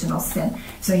after original sin.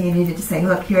 So he needed to say,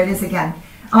 look, here it is again.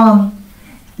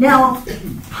 Now,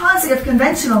 positive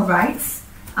conventional rights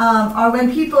are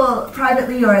when people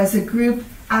privately or as a group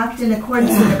act in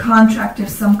accordance with a contract of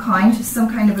some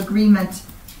kind of agreement.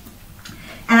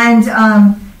 And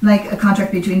like a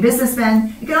contract between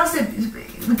businessmen. You can also,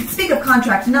 we can speak of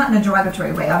contract, not in a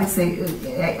derogatory way. Obviously,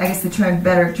 I guess the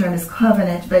better term is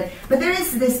covenant. But there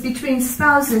is this between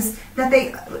spouses that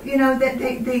they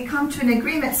come to an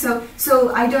agreement.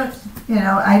 So I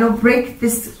don't break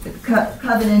this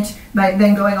covenant by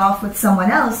then going off with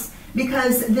someone else,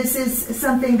 because this is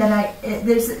something that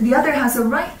the other has a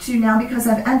right to now, because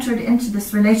I've entered into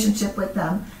this relationship with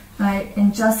them, right,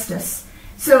 in justice.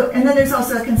 So, and then there's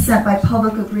also a consent by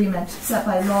public agreement set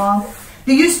by law.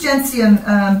 The jus gentium,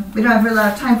 we don't have a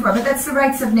lot of time for, but that's the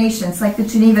rights of nations, like the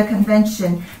Geneva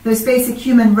Convention, those basic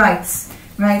human rights,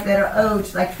 right, that are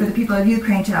owed, like for the people of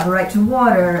Ukraine to have a right to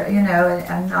water,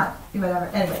 and not, whatever.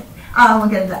 Anyway, we'll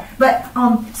get into that. But,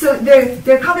 so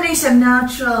they're a combination of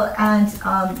natural and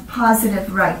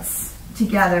positive rights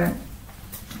together.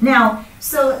 Now,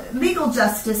 so legal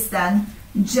justice then,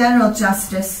 general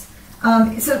justice.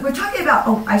 So we're talking about,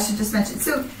 I should just mention,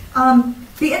 so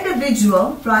the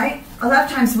individual, right, a lot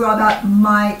of times we're all about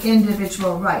my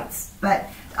individual rights, but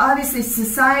obviously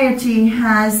society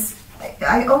has,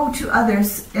 I owe to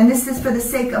others, and this is for the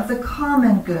sake of the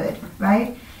common good,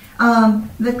 right,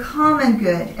 the common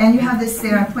good, and you have this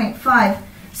there on point 5.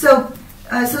 So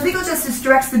legal justice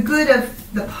directs the good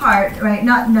of the part, right,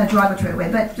 not in a derogatory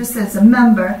way, but just as a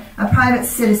member, a private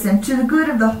citizen, to the good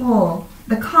of the whole,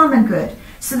 the common good.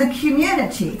 So the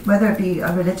community, whether it be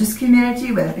a religious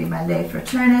community, whether it be my lay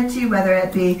fraternity, whether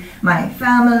it be my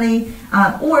family,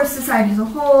 or society as a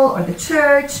whole, or the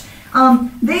church,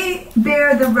 they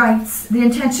bear the rights, the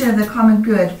intention of the common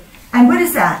good. And what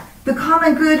is that? The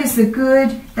common good is the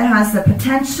good that has the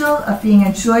potential of being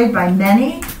enjoyed by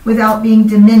many without being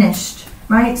diminished,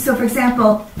 right? So for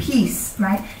example, peace,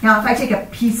 right? Now if I take a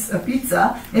piece of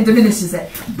pizza, it diminishes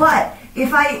it. But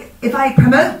if I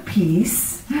promote peace,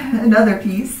 another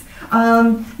piece,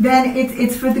 then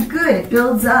it's for the good. It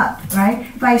builds up, right?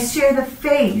 If I share the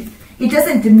faith, it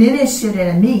doesn't diminish it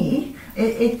in me.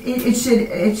 It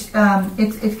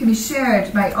can be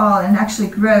shared by all and actually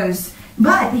grows.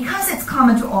 But because it's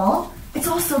common to all, it's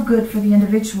also good for the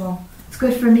individual. It's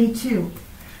good for me too.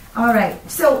 All right.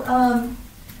 So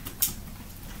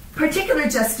particular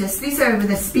justice. These are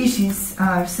the species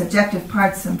subjective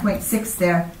parts on point 6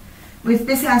 there.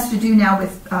 This has to do now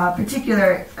with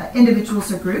particular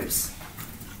individuals or groups.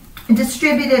 And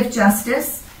distributive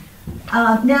justice.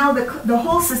 Now the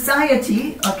whole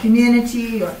society or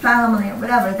community or family or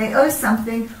whatever, they owe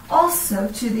something also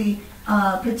to the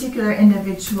particular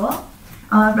individual,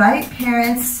 right?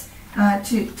 Parents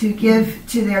to give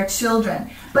to their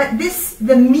children. But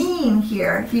the mean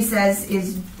here, he says,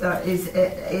 is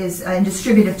in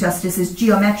distributive justice is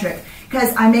geometric.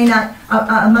 Because I may not,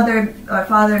 a mother or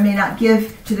father may not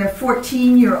give to their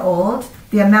 14-year-old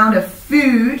the amount of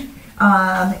food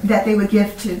that they would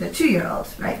give to the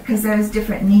 2-year-old, right? Because there's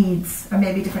different needs, or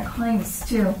maybe different kinds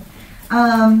too.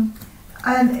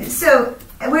 So,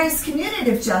 whereas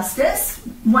commutative justice,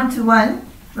 one-to-one,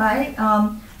 right?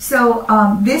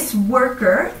 This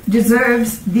worker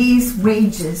deserves these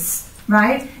wages,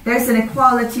 right? There's an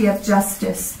equality of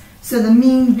justice. So the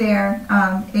mean there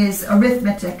is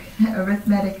arithmetic,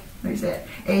 what do you say?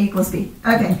 A equals B.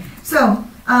 Okay, so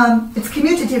it's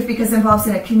commutative because it involves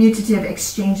a commutative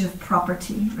exchange of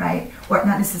property, right? Or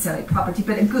not necessarily property,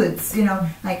 but goods,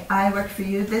 like I work for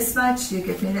you this much, you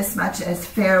give me this much as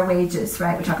fair wages,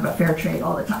 right? We talk about fair trade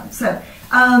all the time. So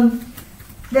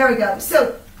there we go.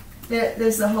 So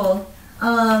there's the whole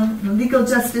legal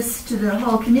justice to the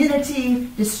whole community,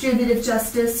 distributive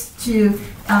justice to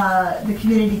the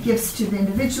community gives to the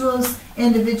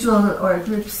individual or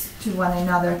groups to one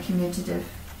another, commutative.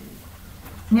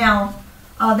 Now,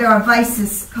 there are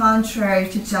vices contrary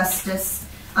to justice,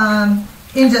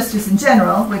 injustice in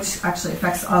general, which actually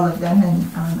affects all of them,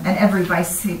 and every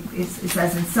vice, it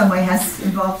says, in some way has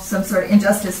involved some sort of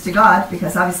injustice to God,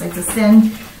 because obviously it's a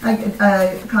sin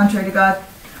contrary to God.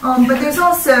 But there's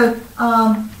also,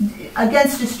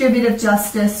 against distributive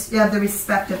justice, you have the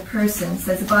respect of persons.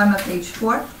 That's the bottom of page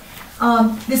 4.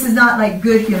 This is not like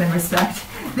good human respect.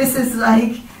 This is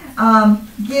like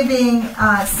giving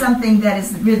something that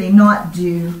is really not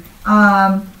due.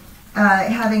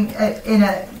 Having, in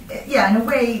a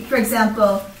way, for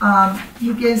example,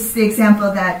 he gives the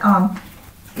example that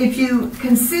if you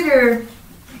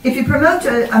promote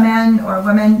a man or a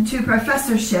woman to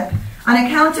professorship, on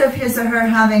account of his or her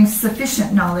having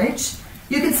sufficient knowledge,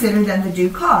 you consider them the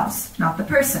due cause, not the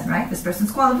person, right? This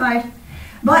person's qualified.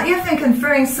 But if in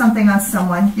conferring something on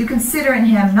someone, you consider in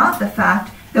him not the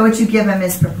fact, that what you give them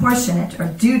is proportionate or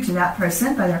due to that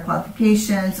person by their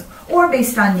qualifications or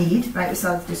based on need, right? We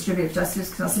saw distributive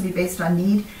justice can also be based on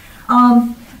need,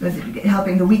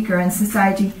 helping the weaker in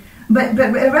society. But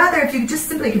rather, if you just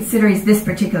simply consider he's this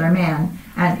particular man,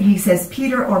 and he says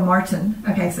Peter or Martin,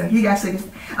 okay, so he actually,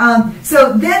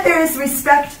 so then there is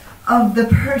respect of the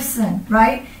person,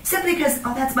 right? Simply because,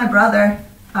 oh, that's my brother.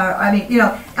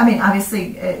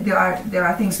 Obviously there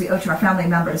are things we owe to our family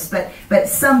members, but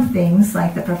some things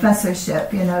like the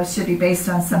professorship, should be based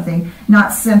on something,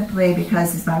 not simply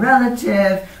because he's my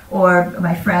relative or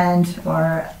my friend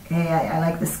or hey, I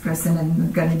like this person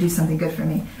and going to do something good for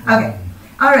me. Okay,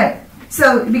 all right.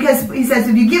 So because he says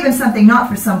if you give him something not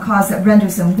for some cause that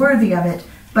renders him worthy of it,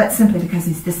 but simply because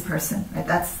he's this person, right?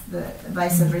 That's the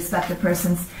advice of respect of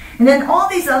persons. And then all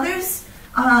these others.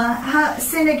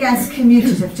 Sin against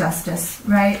commutative justice,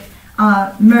 right?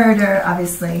 Murder,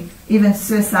 obviously, even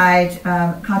suicide,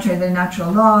 contrary to the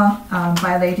natural law,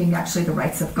 violating actually the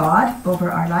rights of God over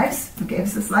our lives, who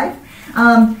gives us life,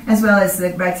 as well as the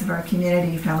rights of our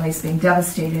community, families being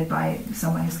devastated by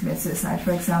someone who's committed suicide,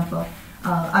 for example.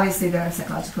 Obviously, there are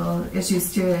psychological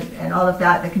issues too, and all of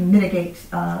that can mitigate.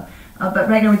 But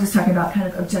right now, we're just talking about kind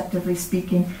of objectively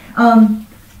speaking.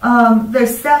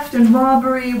 There's theft and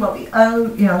robbery, what we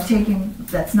owe, taking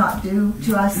that's not due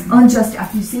to us, unjust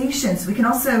accusations. We can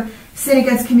also sin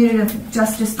against commutative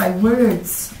justice by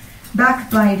words,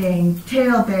 backbiting,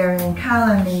 tale-bearing,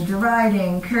 calumny,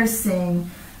 deriding,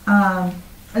 cursing, and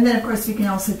then, of course, we can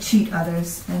also cheat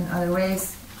others in other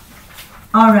ways.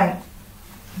 All right.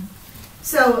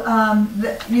 So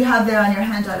you have there on your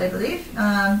handout, I believe,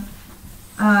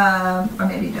 or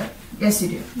maybe you don't. Yes, you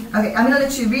do. Okay, I'm going to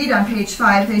let you read on page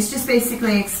 5. It's just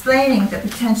basically explaining the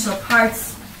potential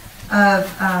parts of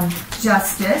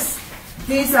justice.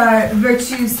 These are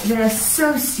virtues that are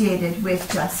associated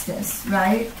with justice,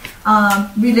 right?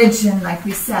 Religion, like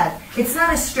we said. It's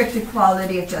not a strict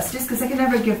equality of justice, because I can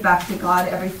never give back to God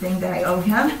everything that I owe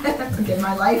him, forgive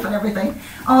my life and everything.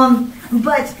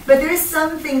 But there is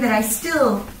something that I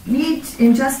still need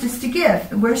in justice to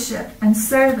give, worship and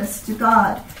service to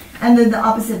God. And then the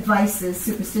opposite vices,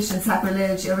 superstition,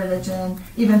 sacrilege, irreligion,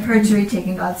 even perjury,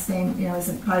 taking God's name,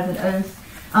 isn't part of an oath.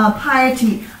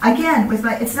 Piety, again,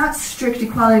 it's not strict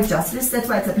equality of justice. That's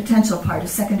why it's a potential part, a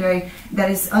secondary that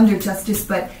is under justice,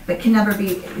 but can never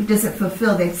be, doesn't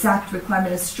fulfill the exact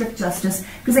requirement of strict justice.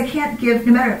 Because I can't give,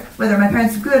 no matter whether my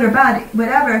parents are good or bad,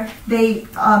 whatever, they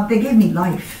gave me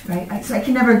life, right? So I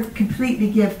can never completely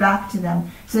give back to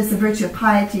them. So it's the virtue of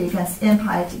piety against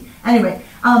impiety. Anyway,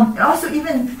 also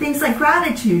even things like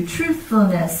gratitude,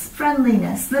 truthfulness,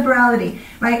 friendliness, liberality,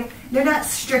 right? They're not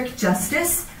strict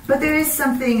justice, but there is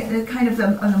something, kind of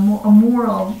a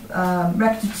moral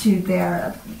rectitude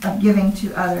there of giving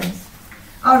to others.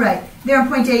 All right, there on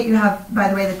point 8 you have, by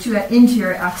the way, the two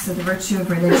interior acts of the virtue of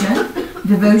religion,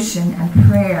 devotion and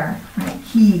prayer, right?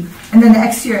 Key. And then the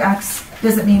exterior acts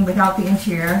doesn't mean without the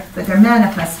interior, but they're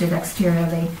manifested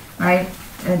exteriorly, right?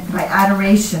 By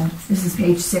adoration. This is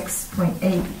page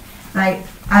 6.8, right?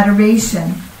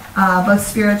 Adoration, both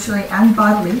spiritually and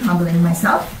bodily, humbling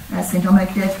myself, as St.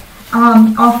 Dominic did,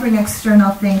 offering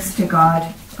external things to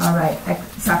God, all right,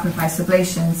 sacrifice,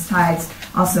 oblations, tithes,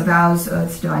 also vows,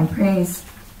 oaths, divine praise.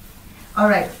 All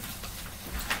right.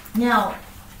 Now,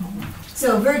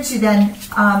 so virtue then,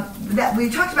 that we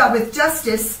talked about with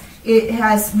justice, it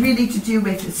has really to do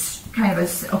with kind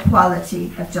of a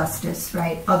quality of justice,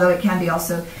 right? Although it can be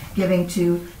also giving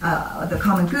to the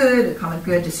common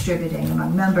good distributing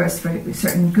among members for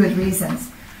certain good reasons.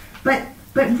 But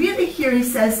really here he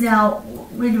says now,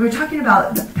 we're talking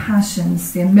about the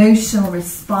passions, the emotional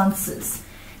responses.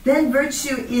 Then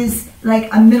virtue is like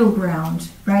a middle ground,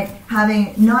 right?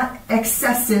 Having not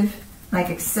excessive, like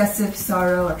excessive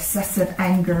sorrow, excessive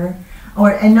anger,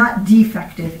 and not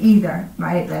defective either,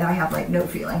 right? That I have like no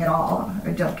feeling at all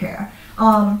or don't care.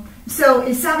 So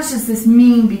it establishes this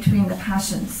mean between the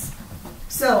passions.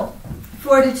 So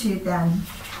fortitude then.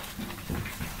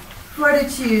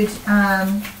 Fortitude,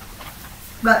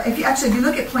 well, if you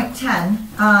look at point 10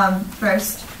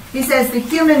 first, he says the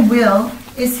human will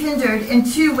is hindered in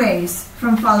two ways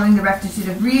from following the rectitude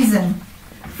of reason.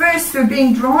 First, through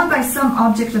being drawn by some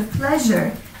object of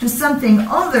pleasure to something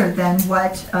other than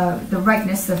what the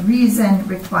rightness of reason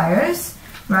requires,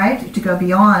 right, to go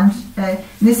beyond.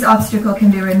 This obstacle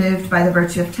can be removed by the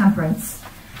virtue of temperance.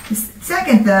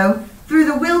 Second, though, through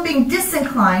the will being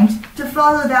disinclined to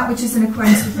follow that which is in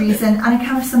accordance with reason on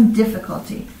account of some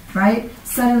difficulty, right?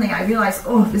 Suddenly I realize,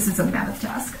 oh, this is a mammoth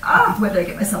task. What did I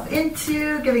get myself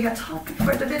into? Giving a talk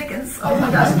for Dominicans. Oh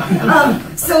my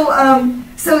gosh.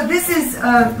 So this is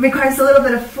requires a little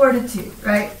bit of fortitude,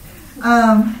 right?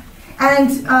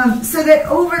 So that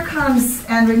overcomes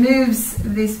and removes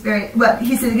these very, well,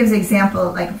 he says, he gives an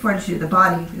example, like fortitude of the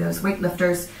body, those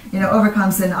weightlifters,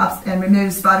 overcomes and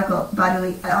removes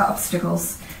bodily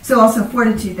obstacles. So also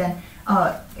fortitude then,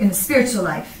 in the spiritual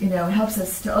life, helps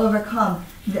us to overcome,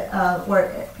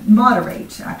 or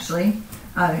moderate, actually,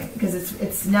 because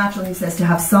it's natural, he says, to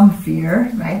have some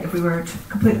fear, right? If we were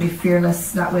completely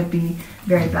fearless, that would be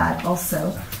very bad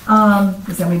also,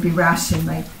 because then we'd be rash and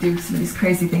do some of these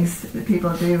crazy things that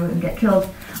people do and get killed.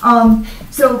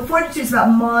 So fortitude is about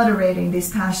moderating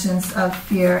these passions of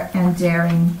fear and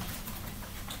daring.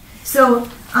 So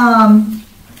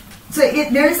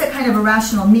there is a kind of a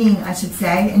rational mean, I should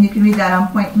say, and you can read that on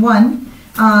point 1,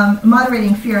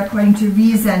 moderating fear according to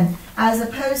reason, as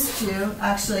opposed to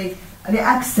actually the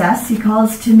excess he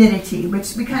calls timidity,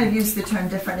 which we kind of use the term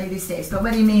differently these days, but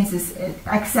what he means is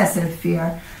excessive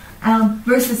fear,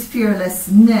 versus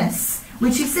fearlessness,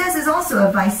 which he says is also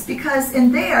a vice, because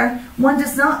in there one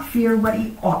does not fear what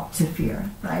he ought to fear,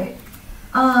 right?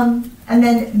 And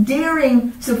then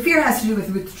daring, so fear has to do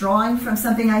with withdrawing from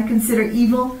something I consider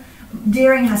evil.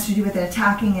 Daring has to do with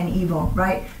attacking an evil,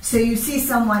 right? So you see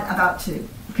someone about to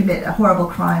commit a horrible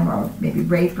crime or maybe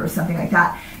rape or something like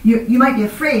that. You might be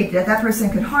afraid that that person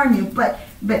could harm you, but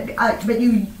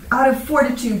you, out of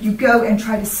fortitude, you go and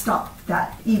try to stop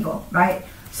that evil, right?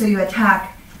 So you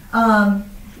attack. But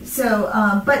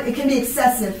it can be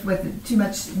excessive with too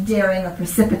much daring or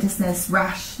precipitousness,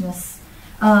 rashness.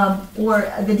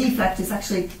 Or the defect is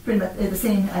actually pretty much the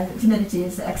same as timidity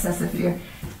is excessive fear.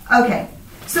 Okay,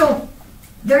 so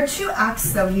there are 2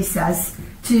 acts, though, he says,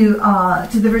 to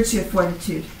the virtue of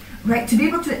fortitude, right? To be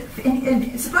able to,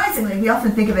 and surprisingly, we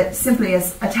often think of it simply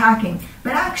as attacking,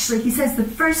 but actually, he says the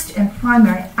first and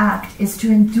primary act is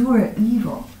to endure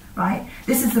evil, right?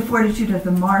 This is the fortitude of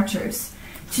the martyrs.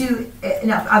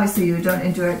 Now, obviously, you don't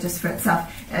endure it just for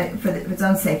itself, for its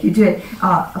own sake. You do it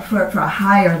for a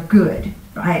higher good,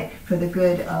 right? For the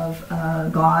good of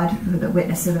God, for the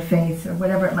witness of the faith, or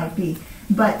whatever it might be.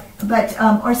 But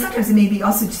or sometimes it may be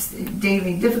also just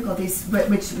daily difficulties,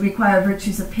 which require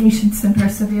virtues of patience and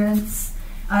perseverance.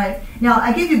 All right. Now,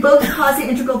 I give you both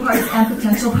quasi-integral parts and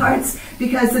potential parts,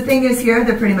 because the thing is here,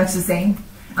 they're pretty much the same.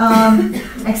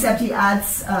 Except he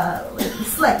adds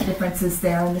slight differences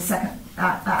there in the second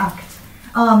act.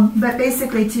 But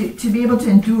basically, to be able to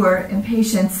endure in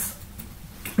patience,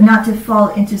 not to fall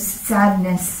into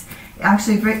sadness.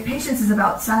 Actually, patience is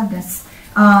about sadness.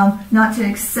 Not to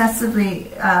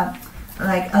excessively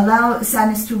allow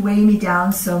sadness to weigh me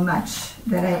down so much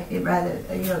that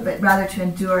but rather to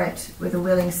endure it with a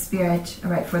willing spirit,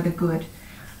 all right, for the good.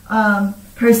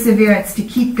 Perseverance, to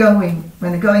keep going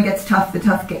when the going gets tough, the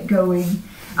tough get going.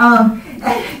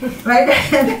 Right,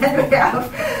 and then we have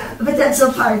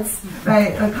potential parts,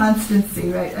 right, a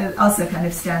constancy, right, also kind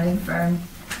of standing firm.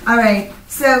 All right,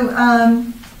 so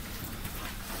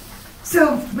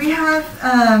we have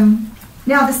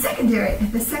now the second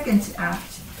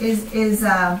act is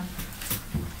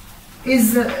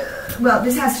well,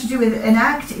 this has to do with an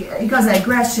act. He calls it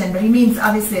aggression, but he means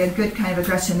obviously a good kind of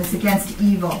aggression that's against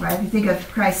evil, right? If you think of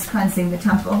Christ cleansing the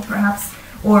temple, perhaps,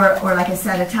 or like I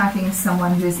said, attacking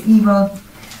someone who is evil.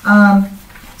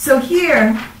 So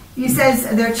here, he says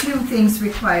there are 2 things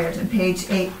required on page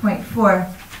 8.4.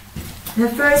 The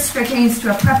first pertains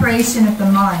to a preparation of the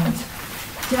mind,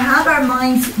 to have our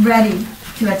minds ready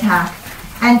to attack.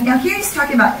 And now here he's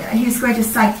talking about, he's going to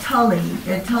cite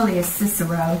Tullius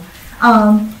Cicero,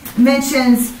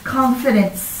 mentions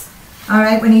confidence, all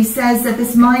right, when he says that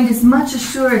this mind is much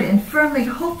assured and firmly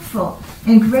hopeful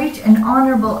in great and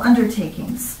honorable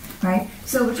undertakings, right?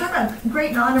 So we're talking about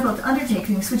great and honorable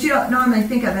undertakings, which you don't normally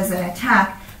think of as an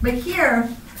attack, but here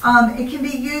it can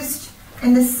be used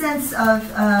in the sense of,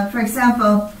 for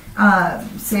example,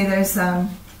 say there's a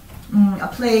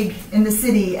plague in the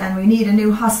city and we need a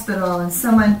new hospital, and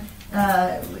someone,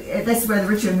 that's where the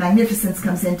virtue of magnificence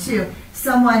comes in too.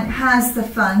 Someone has the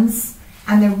funds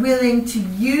and they're willing to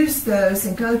use those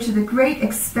and go to the great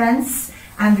expense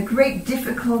and the great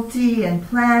difficulty and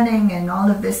planning and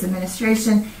all of this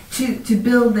administration to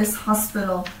build this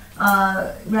hospital,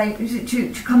 right,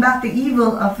 to combat the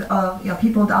evil of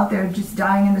people out there just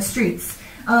dying in the streets.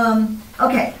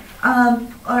 Okay.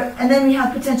 And then we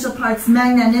have potential parts,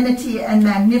 magnanimity and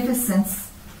magnificence.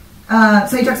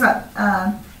 So he talks about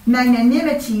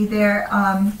magnanimity there,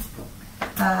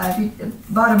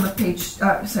 bottom of page,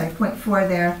 point 4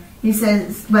 there. He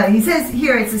says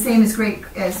here it's the same as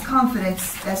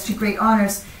confidence as to great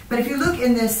honors. But if you look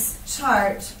in this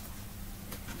chart,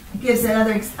 it gives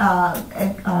another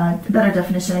better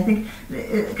definition. I think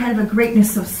kind of a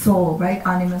greatness of soul, right?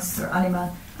 Animus or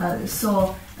anima,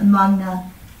 soul.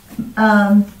 magna.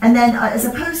 And then as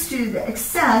opposed to the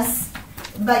excess,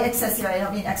 by excess here I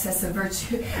don't mean excess of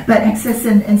virtue, but excess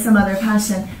in some other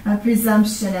passion,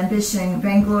 presumption, ambition,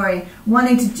 vainglory,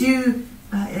 wanting to do,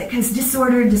 because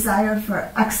disordered desire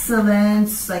for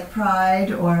excellence, like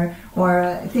pride, or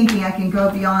thinking I can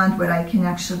go beyond what I can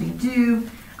actually do.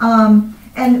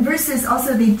 And versus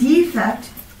also the defect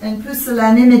and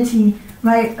pusillanimity,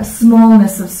 right? A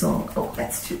smallness of soul. Oh,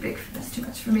 that's too big. That's too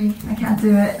much for me. I can't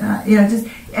do it. Just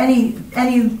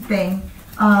anything.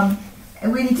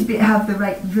 We need to have the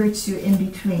right virtue in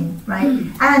between, right?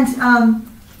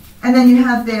 And then you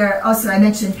have there also, I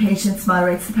mentioned patience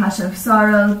moderates the passion of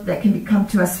sorrow that can come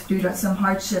to us due to some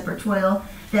hardship or toil.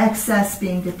 The excess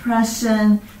being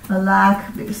depression, a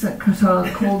lack, total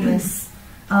coldness.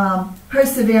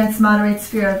 Perseverance moderates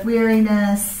fear of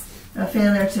weariness, a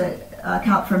failure to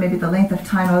account for maybe the length of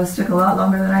time. This took a lot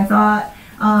longer than I thought.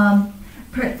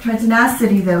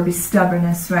 Pertinacity, though, would be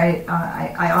stubbornness, right?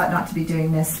 I ought not to be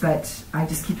doing this, but I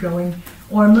just keep going.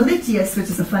 Or malitious, which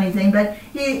is a funny thing, but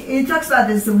he talks about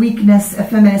this weakness,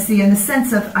 effeminacy, in the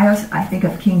sense of, I think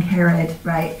of King Herod,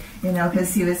 right?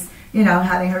 Because he was,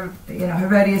 having her,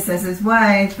 Herodias as his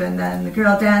wife, and then the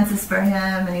girl dances for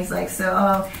him, and he's like,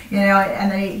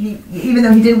 and then he even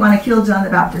though he didn't want to kill John the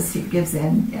Baptist, he gives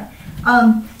in, yeah.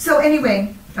 So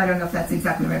anyway, I don't know if that's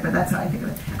exactly right, but that's how I think of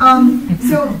it.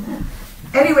 So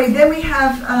anyway, then we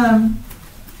have,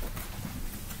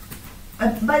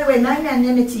 by the way,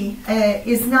 magnanimity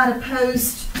is not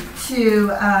opposed to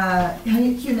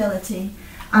humility,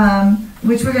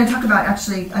 which we're going to talk about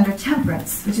actually under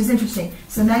temperance, which is interesting.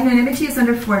 So magnanimity is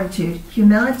under fortitude.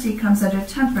 Humility comes under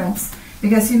temperance,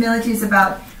 because humility is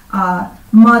about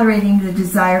moderating the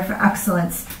desire for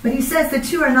excellence. But he says the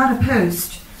two are not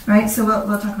opposed, right? So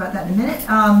we'll talk about that in a minute.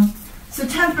 So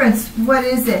temperance, what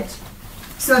is it?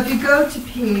 So if you go to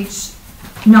page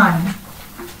 9,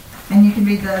 and you can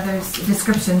read the other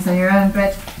descriptions on your own,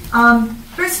 but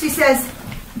first he says,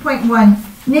 point 1,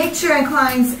 nature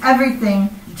inclines everything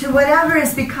to whatever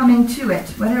is becoming to it,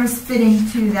 whatever is fitting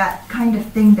to that kind of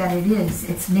thing that it is,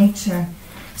 its nature.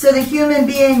 So the human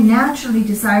being naturally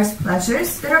desires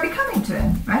pleasures that are becoming to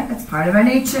him, right? That's part of our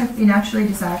nature. We naturally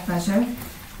desire pleasure,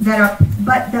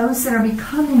 but those that are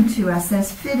becoming to us,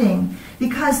 that's fitting,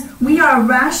 because we are a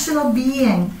rational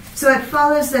being. So it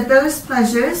follows that those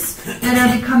pleasures that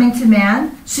are becoming to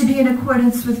man should be in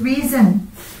accordance with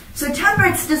reason. So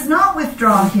temperance does not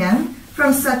withdraw him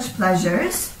from such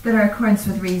pleasures that are in accordance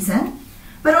with reason,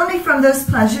 but only from those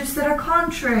pleasures that are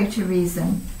contrary to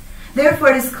reason. Therefore,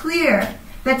 it is clear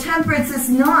that temperance is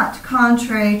not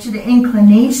contrary to the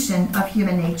inclination of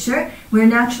human nature. We're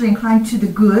naturally inclined to the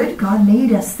good. God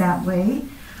made us that way,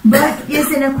 but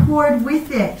is in accord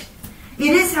with it.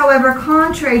 It is, however,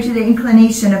 contrary to the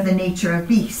inclination of the nature of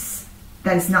beasts.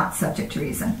 That is not subject to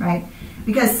reason, right?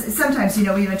 Because sometimes, we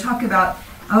even talk about,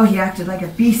 oh, he acted like a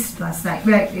beast last night,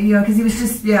 right? Because he was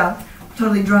just,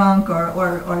 totally drunk, or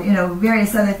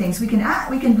various other things. We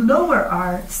can lower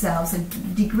ourselves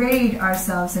and degrade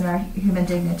ourselves in our human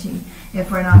dignity if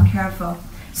we're not careful.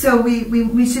 So we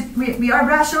are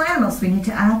rational animals. We need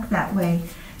to act that way.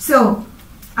 So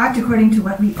act according to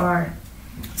what we are.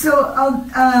 So our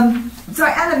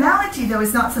animality, though,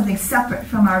 is not something separate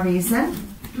from our reason,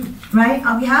 right?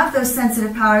 We have those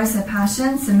sensitive powers and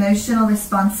passions, emotional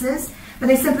responses, but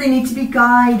they simply need to be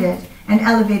guided and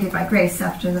elevated by grace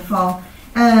after the fall.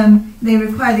 They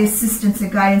require the assistance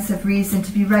and guidance of reason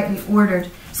to be rightly ordered.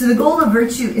 So the goal of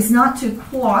virtue is not to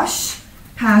quash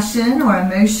passion or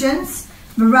emotions,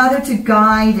 but rather to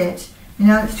guide it,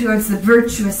 towards the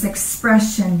virtuous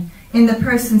expression in the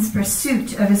person's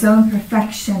pursuit of his own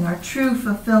perfection or true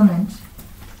fulfillment.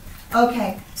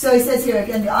 Okay, so he says here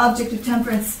again, the object of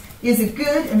temperance is a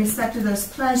good in respect to those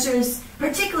pleasures,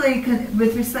 particularly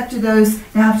with respect to those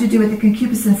that have to do with the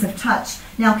concupiscence of touch.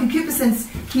 Now, concupiscence,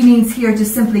 he means here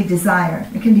just simply desire.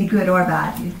 It can be good or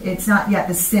bad. It's not yet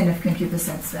the sin of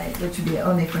concupiscence, right, which would be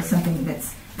only for something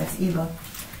that's evil.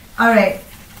 All right,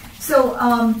 so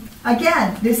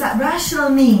again, there's that rational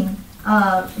mean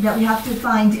that we have to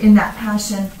find in that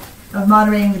passion of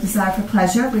moderating the desire for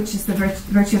pleasure, which is the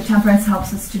virtue of temperance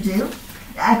helps us to do.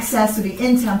 The excess would be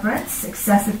intemperance,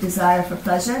 excessive desire for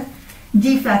pleasure.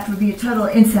 Defect would be a total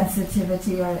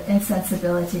insensitivity or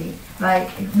insensibility,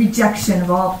 right? Rejection of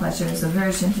all pleasures,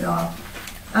 aversion to all,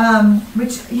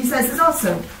 which he says is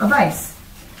also a vice.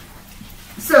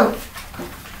 So,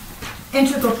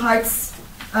 integral parts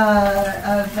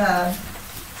of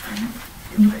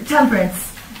temperance.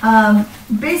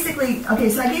 Basically, okay,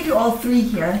 so I gave you all three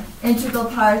here. Integral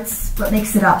parts, what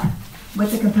makes it up?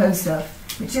 What's it composed of?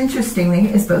 which interestingly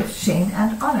is both shame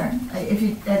and honor. I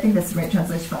think that's the right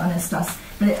translation for honestas,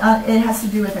 but it has to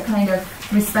do with a kind of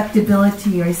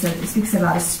respectability, or it speaks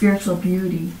about a spiritual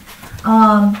beauty.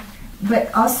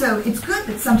 But also, it's good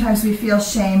that sometimes we feel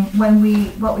shame when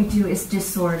what we do is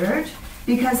disordered,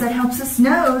 because that helps us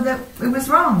know that it was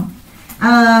wrong,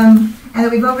 and that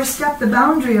we've overstepped the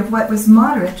boundary of what was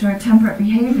moderate or temperate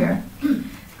behavior.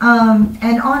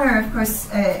 And honor, of course,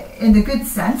 in the good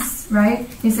sense, right?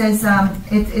 He says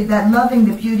that loving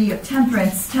the beauty of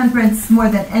temperance more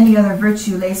than any other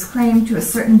virtue lays claim to a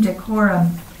certain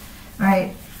decorum,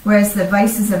 right? Whereas the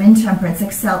vices of intemperance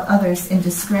excel others in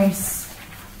disgrace.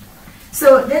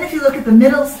 So then if you look at the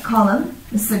middle column,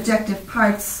 the subjective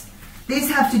parts, these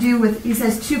have to do with, he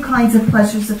says, two kinds of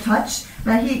pleasures of touch.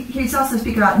 Now he's also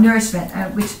speaking about nourishment,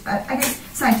 which I guess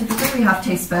scientifically we have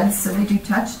taste buds, so they do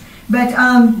touch. But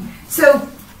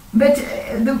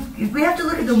we have to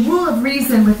look at the rule of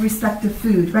reason with respect to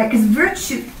food, right? Because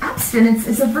abstinence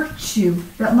is a virtue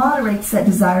that moderates that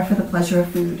desire for the pleasure of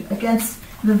food against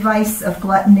the vice of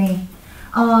gluttony.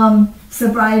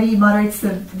 Sobriety moderates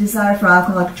the desire for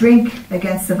alcoholic drink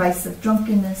against the vice of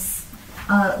drunkenness.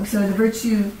 So the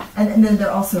virtue, and then there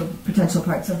are also potential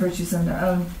parts of virtues on their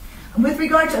own. With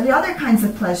regard to the other kinds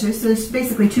of pleasures, there's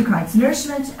basically two kinds: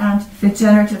 nourishment and the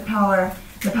generative power,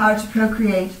 the power to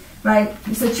procreate, right?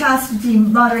 So chastity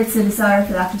moderates the desire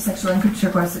for the act of sexual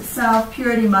intercourse itself.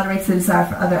 Purity moderates the desire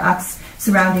for other acts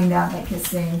surrounding that, like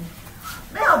kissing.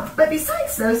 Now, but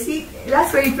besides those,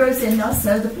 that's where he throws in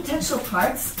also the potential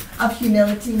parts of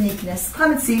humility, meekness,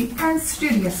 clemency, and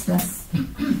studiousness.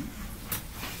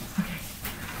 Okay.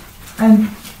 And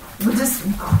we'll just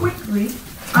quickly...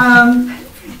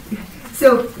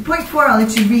 So, point 4, I'll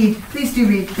let you read. Please do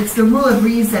read. It's the rule of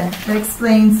reason that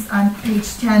explains on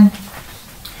page 10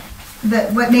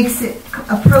 what makes it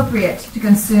appropriate to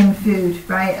consume food,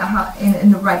 right,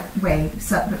 in the right way,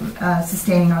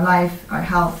 sustaining our life, our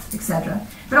health, etc.,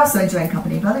 but also enjoying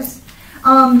company of others.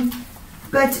 And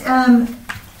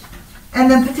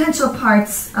then potential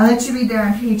parts, I'll let you read there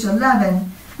on page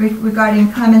 11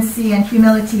 regarding clemency and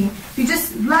humility. If you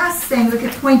just, last thing, look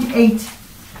at point 8.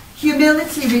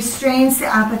 Humility restrains the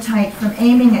appetite from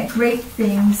aiming at great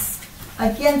things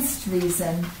against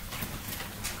reason.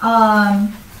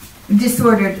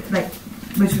 Disordered,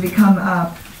 which would become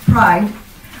pride.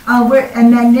 And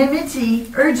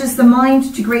magnanimity urges the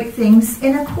mind to great things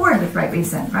in accord with right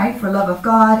reason, right? For love of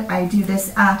God, I do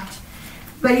this act.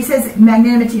 But he says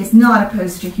magnanimity is not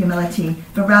opposed to humility,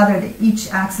 but rather that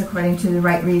each acts according to the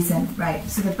right reason, right?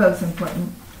 So they're both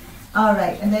important. All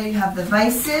right, and there you have the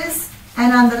vices.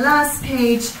 And on the last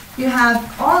page, you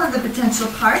have all of the potential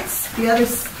parts, the other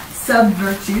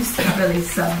sub-virtues, not really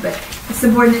sub, but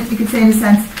subordinate, you could say in a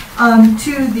sense,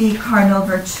 to the cardinal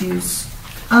virtues,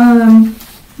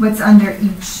 what's under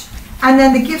each. And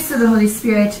then the gifts of the Holy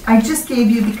Spirit, I just gave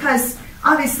you because,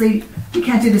 obviously, we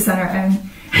can't do this on our own.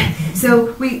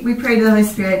 So we pray to the Holy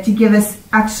Spirit to give us,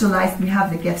 we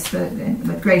have the gifts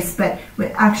with grace, but we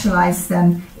actualize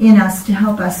them in us to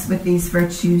help us with these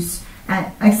virtues.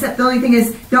 Except the only thing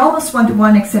is, they're almost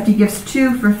one-to-one, except he gives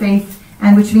 2 for faith,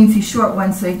 and which means he's short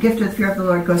one, so a gift of the fear of the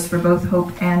Lord goes for both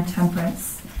hope and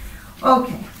temperance.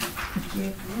 Okay.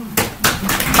 Thank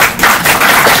you.